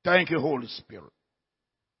 Thank you, Holy Spirit.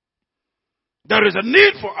 There is a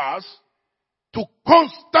need for us to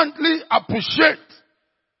constantly appreciate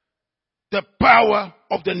the power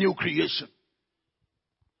of the new creation.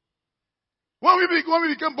 When we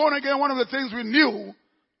became born again, one of the things we knew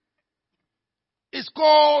is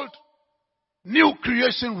called new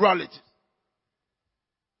creation reality.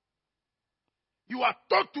 You are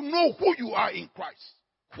taught to know who you are in Christ,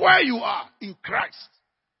 where you are in Christ.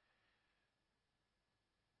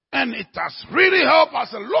 And it has really helped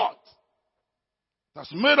us a lot. It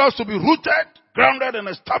has made us to be rooted, grounded, and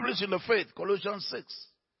established in the faith. Colossians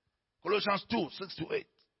 2, 6 to 8.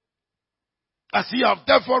 As ye have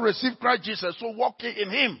therefore received Christ Jesus, so walking in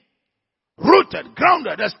him, rooted,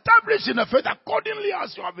 grounded, established in the faith accordingly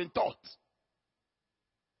as you have been taught.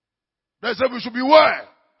 They said we should beware.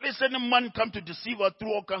 Lest any man come to deceive us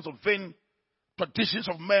through all kinds of vain traditions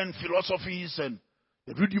of men, philosophies, and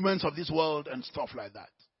the rudiments of this world and stuff like that.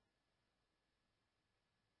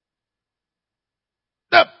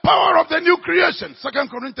 The power of the new creation. 2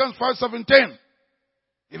 Corinthians 5:17.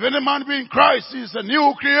 If any man be in Christ, he is a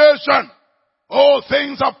new creation. All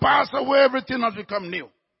things have passed away, everything has become new.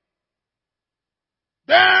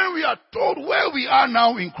 Then we are told where we are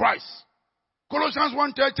now in Christ. Colossians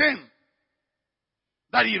 1:13.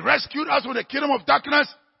 That he rescued us from the kingdom of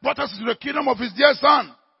darkness, brought us into the kingdom of his dear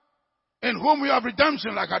Son, in whom we have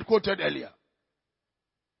redemption, like I quoted earlier.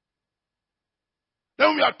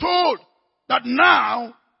 Then we are told that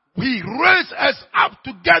now he raised us up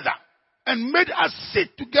together and made us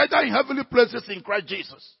sit together in heavenly places in Christ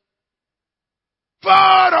Jesus.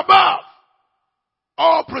 Far above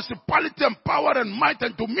all principality and power and might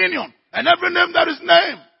and dominion and every name that is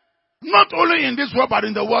named. Not only in this world but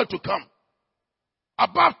in the world to come.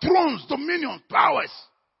 Above thrones, dominion, powers.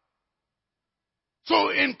 So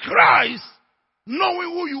in Christ, knowing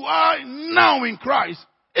who you are now in Christ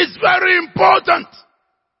is very important.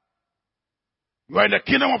 You are in the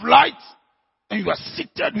kingdom of light and you are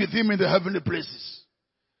seated with him in the heavenly places.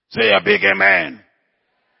 Say a big amen.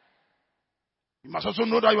 You must also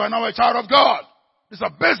know that you are now a child of God. These are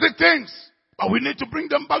basic things, but we need to bring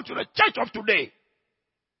them back to the church of today.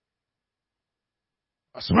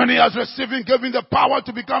 As many as receiving, giving the power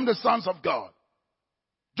to become the sons of God.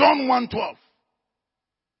 John 1:12.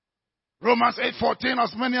 Romans 8:14.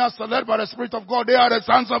 As many as are led by the Spirit of God, they are the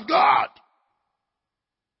sons of God.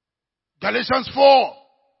 Galatians 4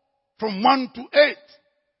 from 1 to 8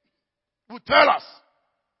 will tell us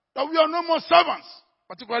that we are no more servants,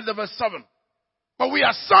 particularly the verse 7. But we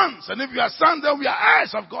are sons, and if we are sons, then we are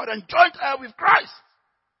heirs of God and joint heir with Christ.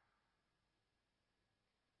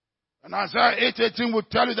 And Isaiah 8:18 will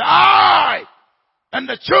tell you that I and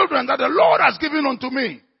the children that the Lord has given unto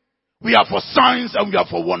me, we are for signs and we are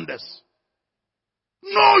for wonders.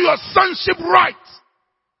 Know your sonship right.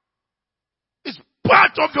 It's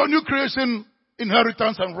part of your new creation,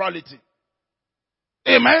 inheritance, and reality.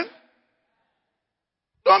 Amen?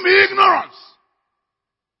 Don't be ignorant.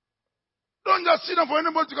 Don't just sit down for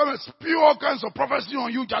anybody to come and spew all kinds of prophecy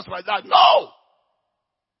on you just like that. No!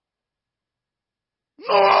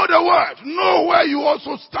 Know the word. Know where you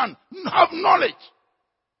also stand. Have knowledge.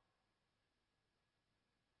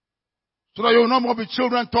 So that you will no more be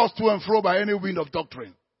children tossed to and fro by any wind of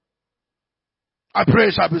doctrine. I pray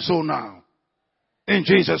it shall be so now. In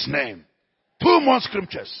Jesus' name. 2 more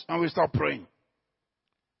scriptures and we start praying.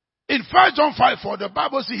 In 1 John 5:4, the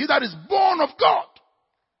Bible says, he that is born of God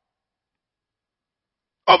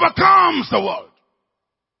overcomes the world.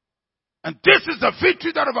 And this is the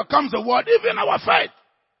victory that overcomes the world, even our faith.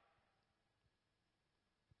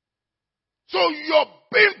 So your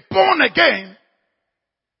being born again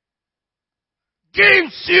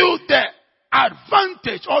gives you the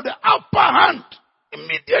advantage or the upper hand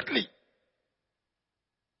immediately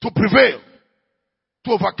to prevail,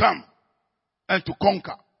 to overcome, and to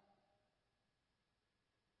conquer.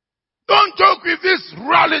 Don't joke with this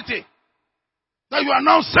reality that you are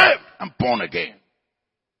now saved and born again.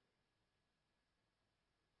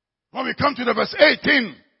 When we come to the verse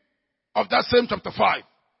 18 of that same chapter 5.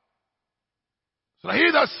 So that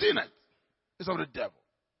he that sinneth is of the devil.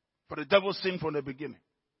 For the devil sinned from the beginning.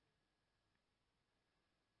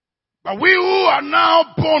 But we who are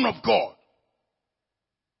now born of God,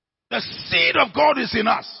 the seed of God is in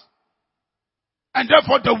us. And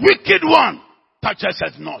therefore the wicked one touches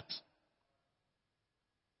us not.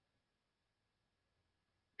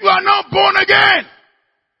 You are now born again.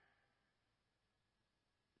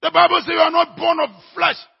 The Bible says you are not born of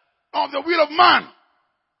flesh, of the will of man.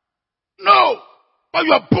 No, but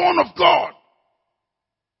you are born of God.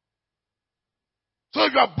 So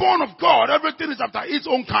if you are born of God, everything is after its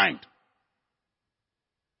own kind.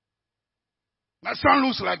 My son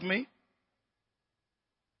looks like me.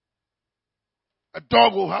 A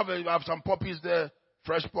dog will have some puppies there,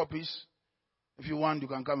 fresh puppies. If you want, you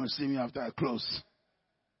can come and see me after I close.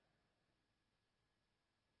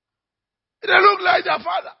 They look like their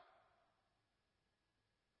father.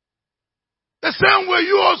 The same way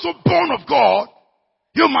you also born of God,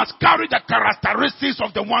 you must carry the characteristics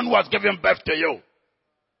of the one who has given birth to you.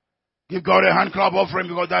 Give God a hand clap offering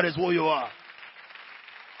because that is who you are.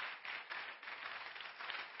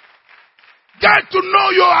 Get to know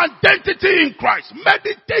your identity in Christ.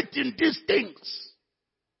 Meditate in these things.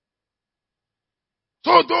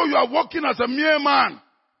 So though you are working as a mere man,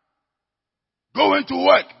 going to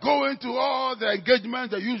work, going to all the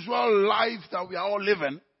engagements, the usual life that we are all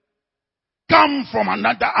living, come from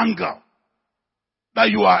another angle. That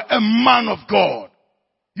you are a man of God.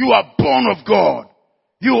 You are born of God.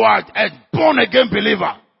 You are a born again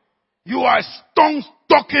believer. You are a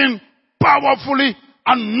stone-talking, powerfully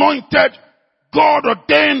anointed, God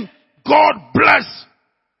ordained, God blessed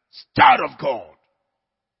child of God.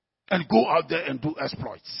 And go out there and do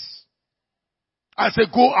exploits. I say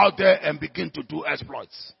go out there and begin to do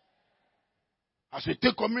exploits. As we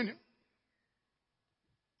take communion,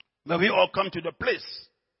 may we all come to the place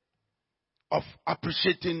of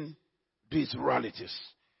appreciating these realities.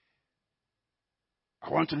 I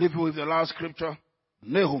want to leave you with the last scripture,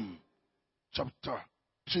 Nahum chapter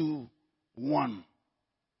 2:1.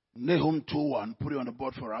 Nahum 2:1. Put it on the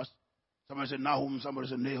board for us. Somebody say Nahum, somebody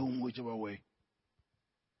say Nahum, whichever way.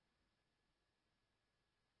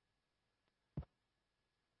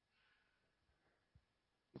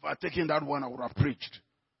 If I had taken that one, I would have preached.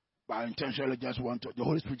 But I intentionally just want to, the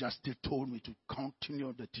Holy Spirit just still told me to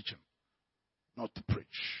continue the teaching, not to preach.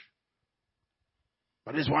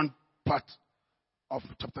 But this one part of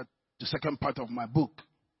chapter, the second part of my book,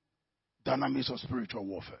 Dynamics of Spiritual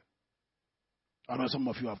Warfare. I know some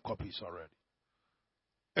of you have copies already.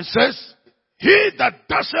 It says, he that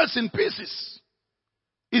dashes in pieces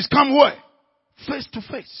is come where? Face to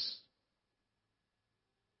face.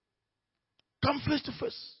 Come face to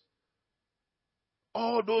face.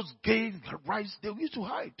 All those gay rights they used to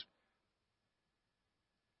hide.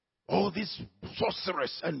 All these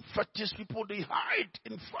sorcerers and fetish people, they hide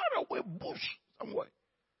in far away bush somewhere.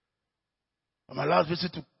 On my last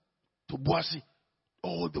visit to Boise,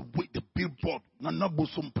 all the way, the billboard,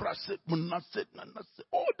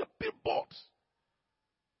 all the billboards.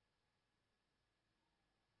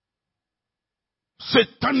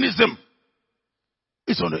 Satanism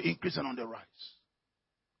is on the increase and on the rise.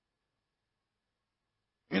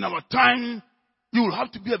 In our time, you will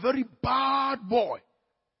have to be a very bad boy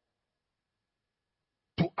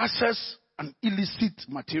to access an illicit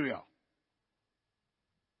material.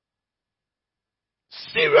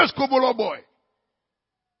 Serious Kobolo boy.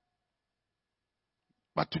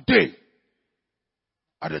 But today,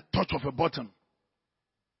 at the touch of a button,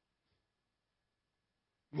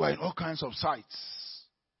 you are in all kinds of sites.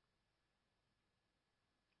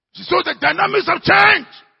 So the dynamics have changed.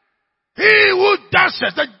 He who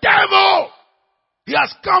dashes, the devil, he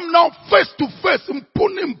has come now face to face.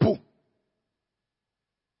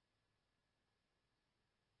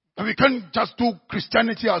 And we can't just do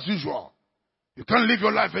Christianity as usual. You can't live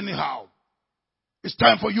your life anyhow. It's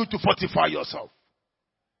time for you to fortify yourself.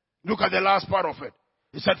 Look at the last part of it.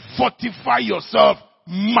 He said, fortify yourself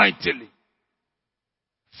mightily.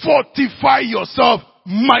 Fortify yourself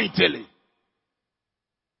mightily.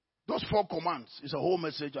 Those 4 commands is a whole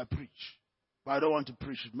message I preach. But I don't want to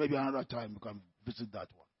preach it. Maybe another time we can visit that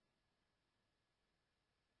one.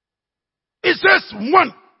 It says,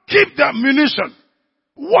 1, keep the ammunition.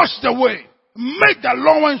 Wash the way. Make the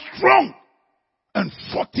loin strong. And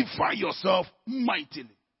fortify yourself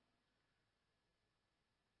mightily.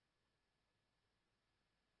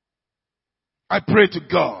 I pray to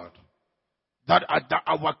God that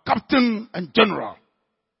our captain and general,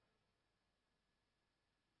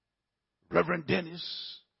 Reverend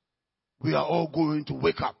Dennis, we are all going to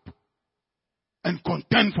wake up and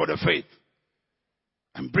contend for the faith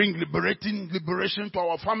and bring liberation to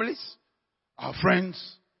our families, our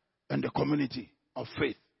friends, and the community of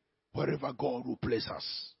faith, wherever God will place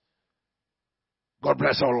us. God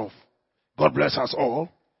bless God bless us all.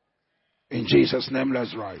 In Jesus' name,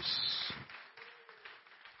 let's rise.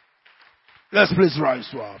 Let's please rise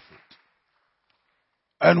to our feet.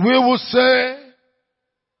 And we will say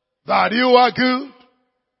that you are good.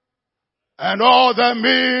 And all the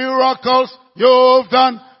miracles you've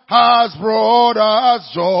done has brought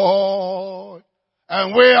us joy.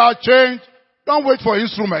 And we are changed. Don't wait for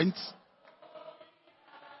instruments.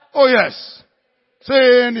 Oh yes.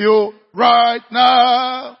 Sing you right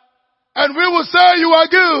now. And we will say you are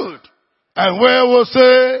good. And we will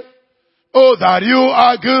say Oh, that you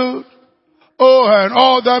are good. Oh, and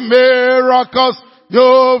all the miracles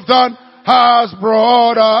you've done has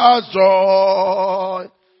brought us joy.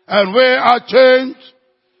 And we are changed.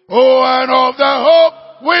 Oh, and of the hope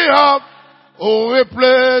we have. Oh, we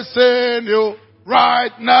place in you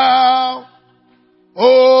right now.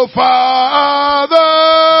 Oh, Father,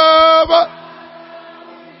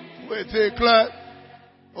 we declare.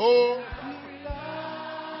 Oh,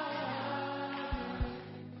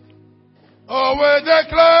 we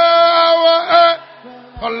declare our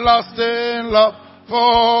everlasting love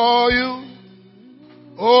for you.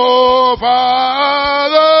 Oh,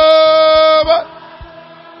 Father,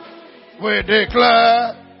 we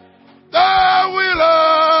declare that we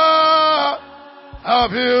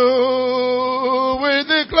love you. We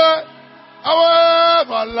declare our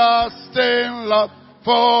everlasting love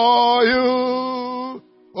for you.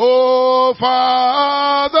 Oh,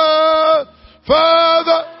 Father,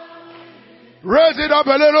 Father, raise it up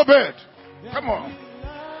a little bit. Come on.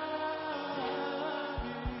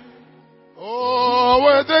 Oh,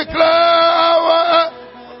 we declare our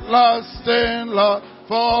everlasting love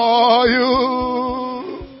for you.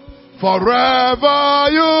 Forever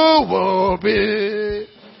you will be.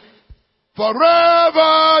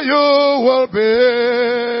 Forever you will be.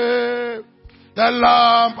 The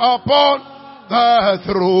Lamb upon the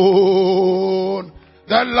throne.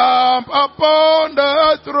 The Lamb upon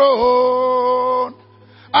the throne.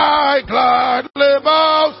 I gladly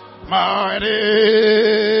bow my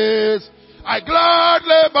knees. I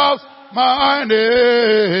gladly bow my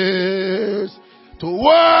knees to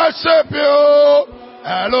worship you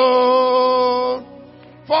alone.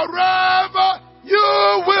 Forever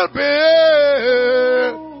you will be.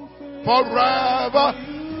 Forever.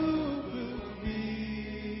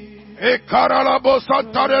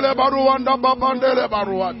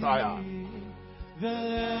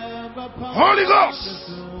 Holy Ghost.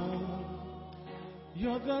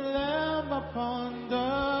 You're the Lamb upon the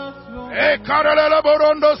throne.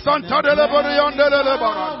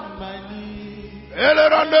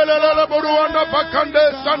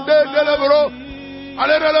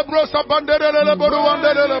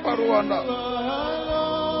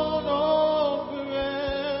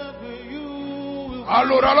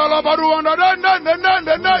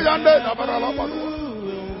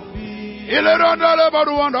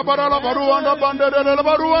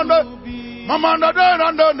 Mamanda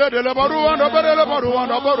de la baruanda berele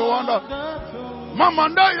baruanda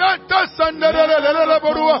Mamanda yata sandere le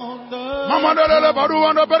barua Mamanda le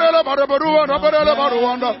baruanda berele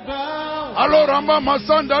baruanda Allora mama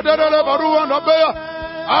sanda de le baruanda bea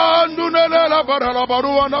andune le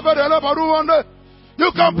baruanda berele baruanda.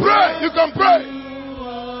 You can pray.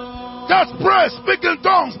 Just pray, speak in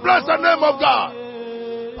tongues, bless the name of God.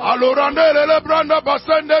 Allora le branda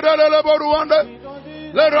basande le baruanda.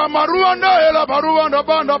 Le ramaruanda e la baruanda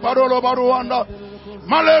banda parolo baruanda.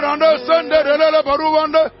 Maleranda sende le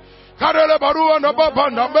baruanda. Karele baruanda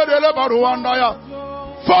babanda bedele baruanda ya.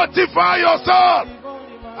 Fortify yourself.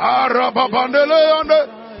 Arababandele ande.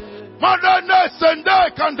 Madane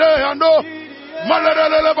sende kande ando.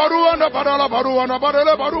 Malerele baruanda parala baruanda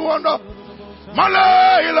barele baruanda.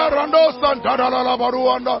 Male ila rando santara la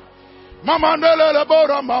baruanda. Mamandele le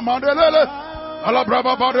bora mamandele. Ala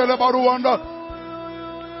braba barele baruanda.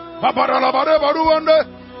 Paparala bare baruanda,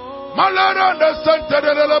 malaranda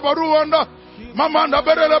senterele baruanda, mamanda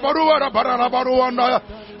berele baruara parala baruanda,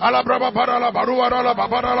 ala braba parala baruara la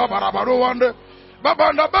paparala para baruanda,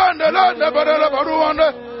 babanda bande la berele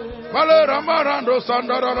baruanda, valera marando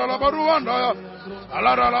sandara la baruanda,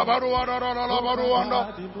 ala la baruara la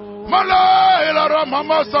baruanda, mala ela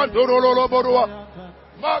mama santoro lo barua.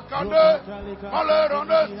 Makande,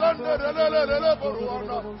 malerande sanderele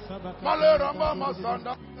baruanda, malera mama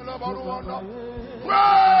sanda le baruanda.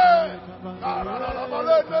 Pray, karala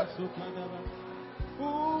balende,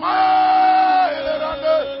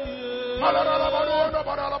 malerande, malera baruanda,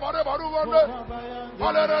 parala baruanda,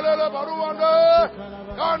 malera baruanda,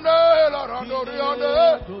 kande la rando riande,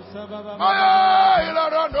 la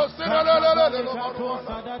rando sinelele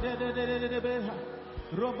baruanda.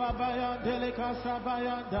 Roba bayande le casa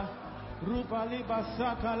bayanda, rupa liba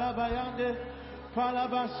saka la bayande, fala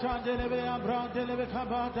bashande le be ambrande le be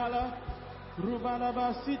kabadala, ruba la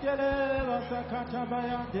basite le basakata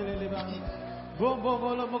bayande le ba, bombo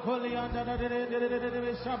bolo mokoli anda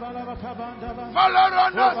de shabala bakabanda ba,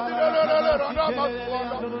 malaranda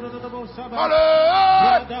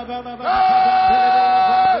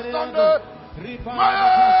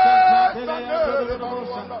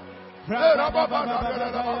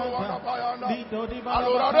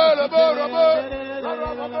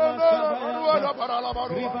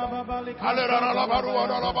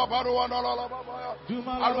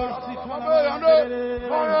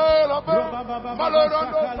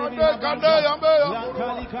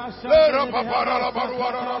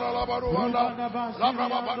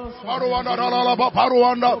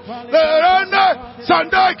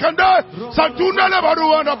Sunday Kanda Santuna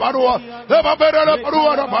Baruana Barua, the Babera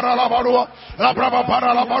Baruana Parala Barua, La Brava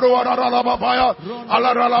Parala Baruana Rababaya,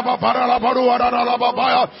 Alarala Parala Baruana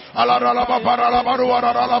Rababaya, Alarala Parala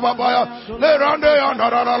Baruana Rababaya, Le Rande and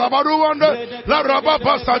Arala Baruanda, La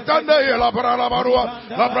Rababa Satande, La Parala Barua,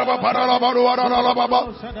 La Brava Parala Baruana Rababa,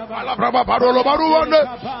 La Brava Parola Baruanda,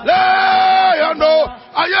 Le Yando,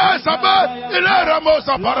 Ayasabe, Ilera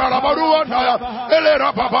Mosa Parala Baruana,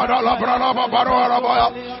 Elera Papa La Brava Baruana.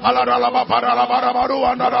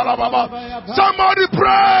 Somebody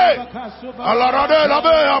pray.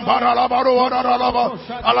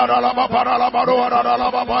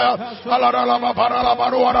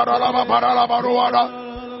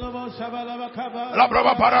 La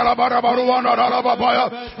brava para la barabaruana la babaya,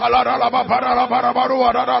 alaraba para la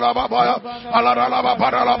barabaruana la babaya, alaraba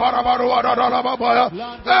para la barabaruana la babaya,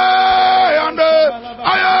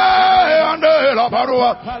 ande la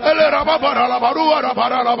barua, elera para la baruana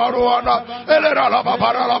para la baruana, elera la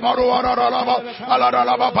para la baruana la baba,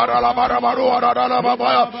 alaraba para la barabaruana la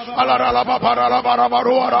babaya, alaraba para la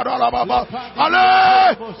barabaruana la baba,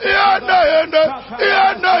 ale,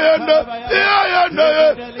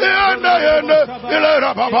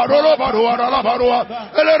 Elera Babarolo Baruara la Barua,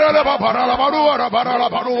 Elera la Babara la Baruara, Barala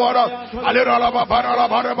Baruara, Alera la Babara la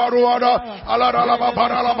Barabaruara, Alara la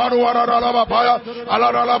Babara la Baruara la Babaya,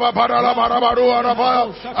 Alara la Babara la Barabaruara Baya,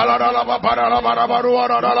 Alara la Babara la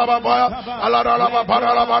Barabaruara la Babaya, Alara la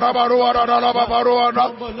Babara la Barabaruara la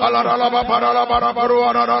Babaruana, Alara la Babara la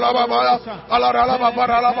Barabaruara la Babaya, Alara la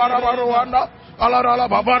Babara la Barabaruana. Alara la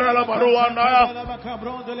babara la baruana,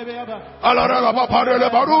 alara la babara la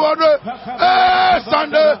baruana,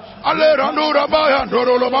 Sande, alera nura baya,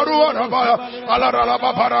 nuru la baruana baya, alara la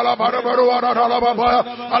babara la barabaruana la babaya,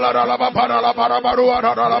 alara la babara la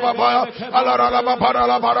barabaruana la babaya, alara la babara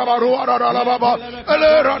la barabaruana la baba,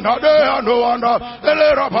 elera nade anuana,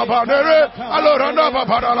 elera babanere, alora na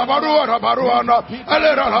babara la baruana,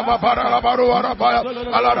 elera la babara la baruana baya,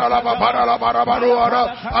 alara la babara la barabaruana,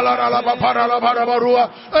 alara la babara la Barua,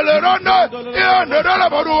 Eleranda, Yandela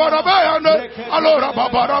Barua, Bayane, Alora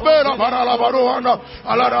Babara Bela Barala Baruana,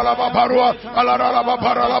 Alara la Babarua, Alara la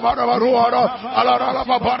Babara la Barabaruana, Alara la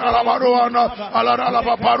Babara la Baruana, Alara la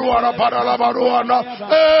Babaruana, Barala Baruana,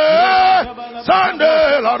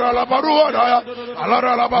 Sande, Lara la Baruana,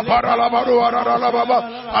 Alara la Babara la Baruana, la Baba,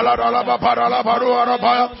 Alara la Babara la Baruana,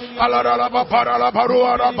 Baya, Alara la Babara la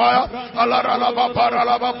Baruana, Baya, Alara la Babara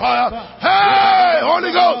la Babaya, hey,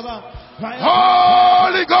 Holy Ghost!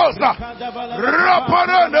 Holy Ghost,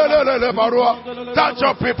 touch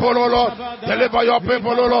your people, O Lord. Deliver your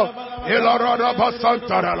people, O Lord. Ilarada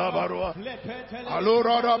basantara la barua,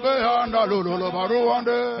 alurada behanda lulu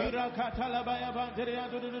baruande.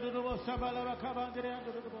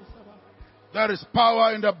 There is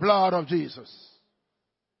power in the blood of Jesus.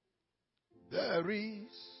 There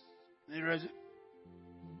is.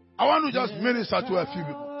 I want to just minister to a few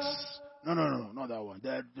people. No, not that one.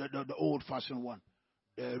 The old-fashioned one.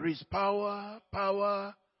 There is power,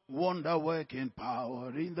 wonder-working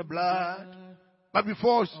power in the blood. But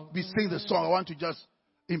before we sing the song, I want to just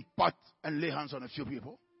impart and lay hands on a few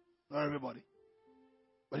people. Not everybody.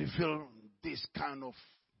 But you feel this kind of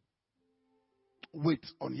weight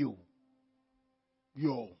on you.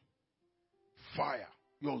 Your fire,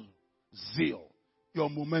 your zeal,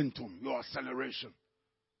 your momentum, your acceleration.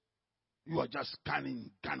 You are just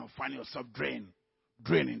kind of finding yourself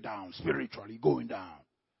draining down spiritually, going down.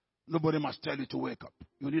 Nobody must tell you to wake up.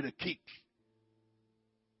 You need a kick.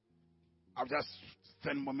 I'll just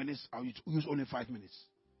 10 more minutes. I'll use only 5 minutes.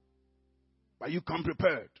 But you come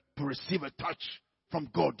prepared to receive a touch from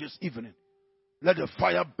God this evening. Let the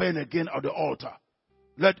fire burn again at the altar.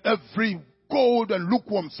 Let every cold and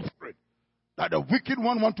lukewarm spirit that the wicked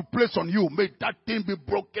one wants to place on you, may that thing be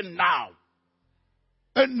broken now.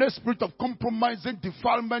 Any spirit of compromising,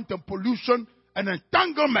 defilement, and pollution and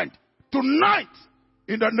entanglement, tonight,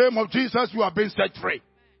 in the name of Jesus, you are being set free.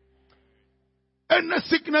 Any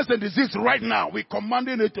sickness and disease right now, we're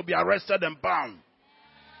commanding it to be arrested and bound.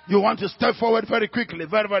 You want to step forward very quickly,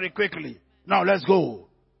 very, very quickly. Now let's go.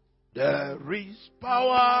 There is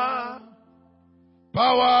power,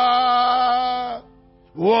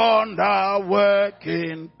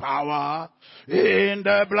 wonder-working power in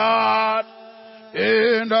the blood.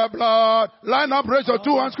 In the blood. Line up, raise your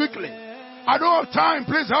 2 hands quickly. I don't have time.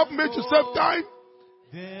 Please help me to save time.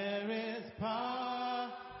 There is power.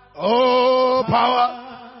 Oh, power.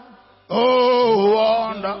 Oh,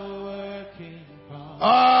 wonder.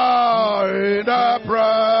 In the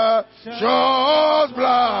precious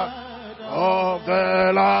blood of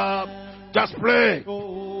the Lamb. Just play.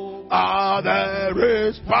 There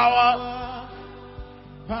is power.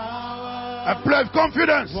 And play with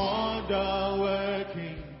confidence.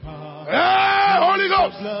 Hey, Holy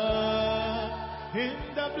Ghost.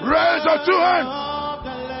 Raise your two hands.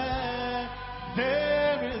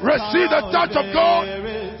 Receive the touch of God.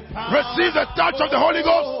 Receive the touch of the Holy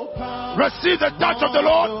Ghost. Receive the touch of the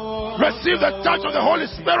Lord. Receive the touch of the Holy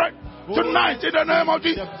Spirit tonight in the name of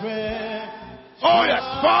Jesus. Oh yes,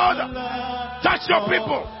 Father, touch your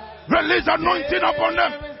people. Release anointing upon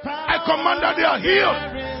them. I command that they are healed.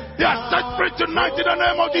 They are set free tonight in the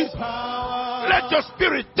name of Jesus. Let your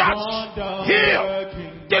spirit touch, heal,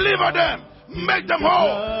 deliver them, make them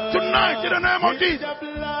whole tonight in the name of Jesus.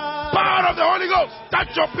 Power of the Holy Ghost,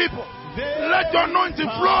 touch your people. Let your anointing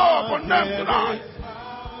flow upon them tonight.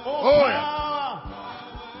 Oh yeah.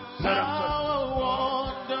 Let them touch.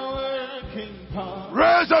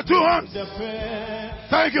 Raise your two hands.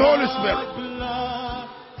 Thank you, Holy Spirit.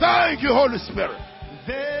 Thank you, Holy Spirit.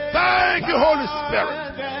 Thank you, Holy Spirit.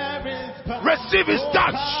 Receive his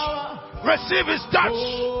touch. Receive his touch.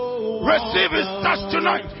 Receive his touch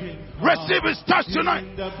tonight. Receive his touch tonight.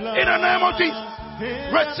 In the name of Jesus.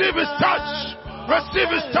 Receive his touch. Receive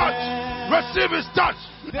his touch. Receive his touch.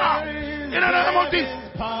 Now. In the name of Jesus.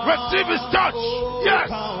 Receive his touch. Yes.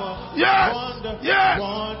 Yes. Yes.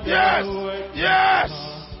 Yes. Yes.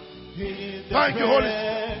 Thank you, Holy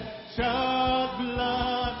Spirit.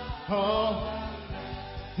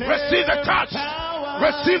 Receive the touch.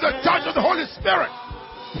 Receive the touch of the Holy Spirit.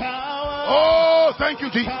 Oh, thank you,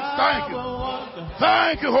 Jesus. Thank you.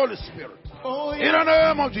 Thank you, Holy Spirit. In the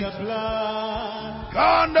name of Jesus.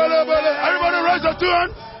 Everybody raise your two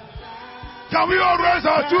hands. Can we all raise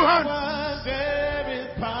our two hands?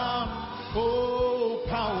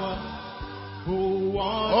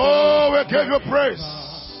 Oh, we give you praise.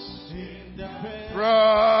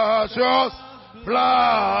 Precious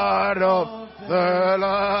blood of the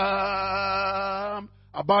Lamb.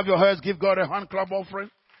 Above your heads, give God a hand clap offering.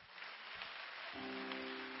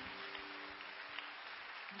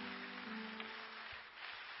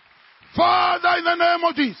 Father, in the name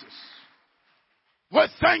of Jesus, we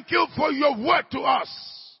thank you for your word to us.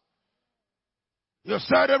 You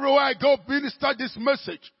said everywhere I go, minister this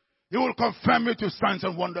message, you will confirm it with signs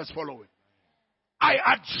and wonders following. I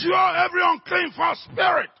adjure every unclean foul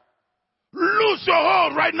spirit. Lose your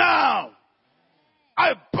hold right now.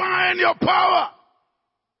 I bind your power.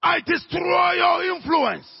 I destroy your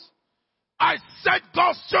influence. I set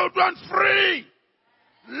God's children free.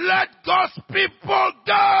 Let God's people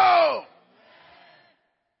go.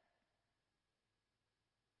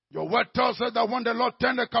 Your word tells us that when the Lord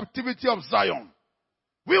turned the captivity of Zion,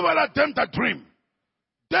 we will attempt a dream.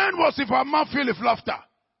 Then was if our mouth filled with laughter,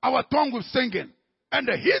 our tongue with singing. And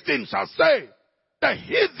the heathen shall say, the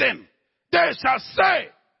heathen, they shall say,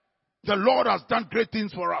 the Lord has done great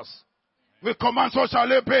things for us. We command, so shall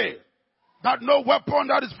they be, that no weapon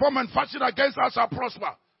that is formed and fashioned against us shall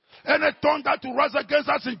prosper. Any tongue that will rise against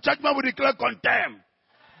us in judgment we declare contempt.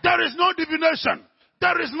 There is no divination.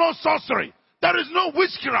 There is no sorcery. There is no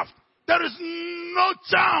witchcraft. There is no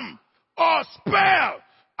charm or spell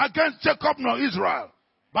against Jacob nor Israel.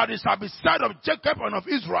 But it shall be said of Jacob and of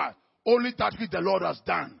Israel, only that which the Lord has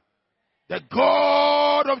done. The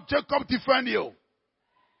God of Jacob defend you.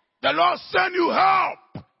 The Lord send you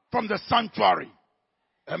help from the sanctuary.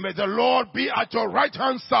 And may the Lord be at your right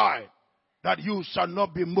hand side, that you shall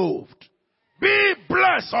not be moved. Be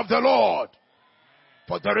blessed of the Lord,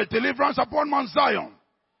 for there is deliverance upon Mount Zion,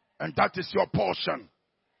 and that is your portion.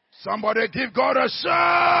 Somebody give God a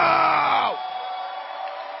shout.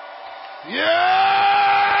 Yeah!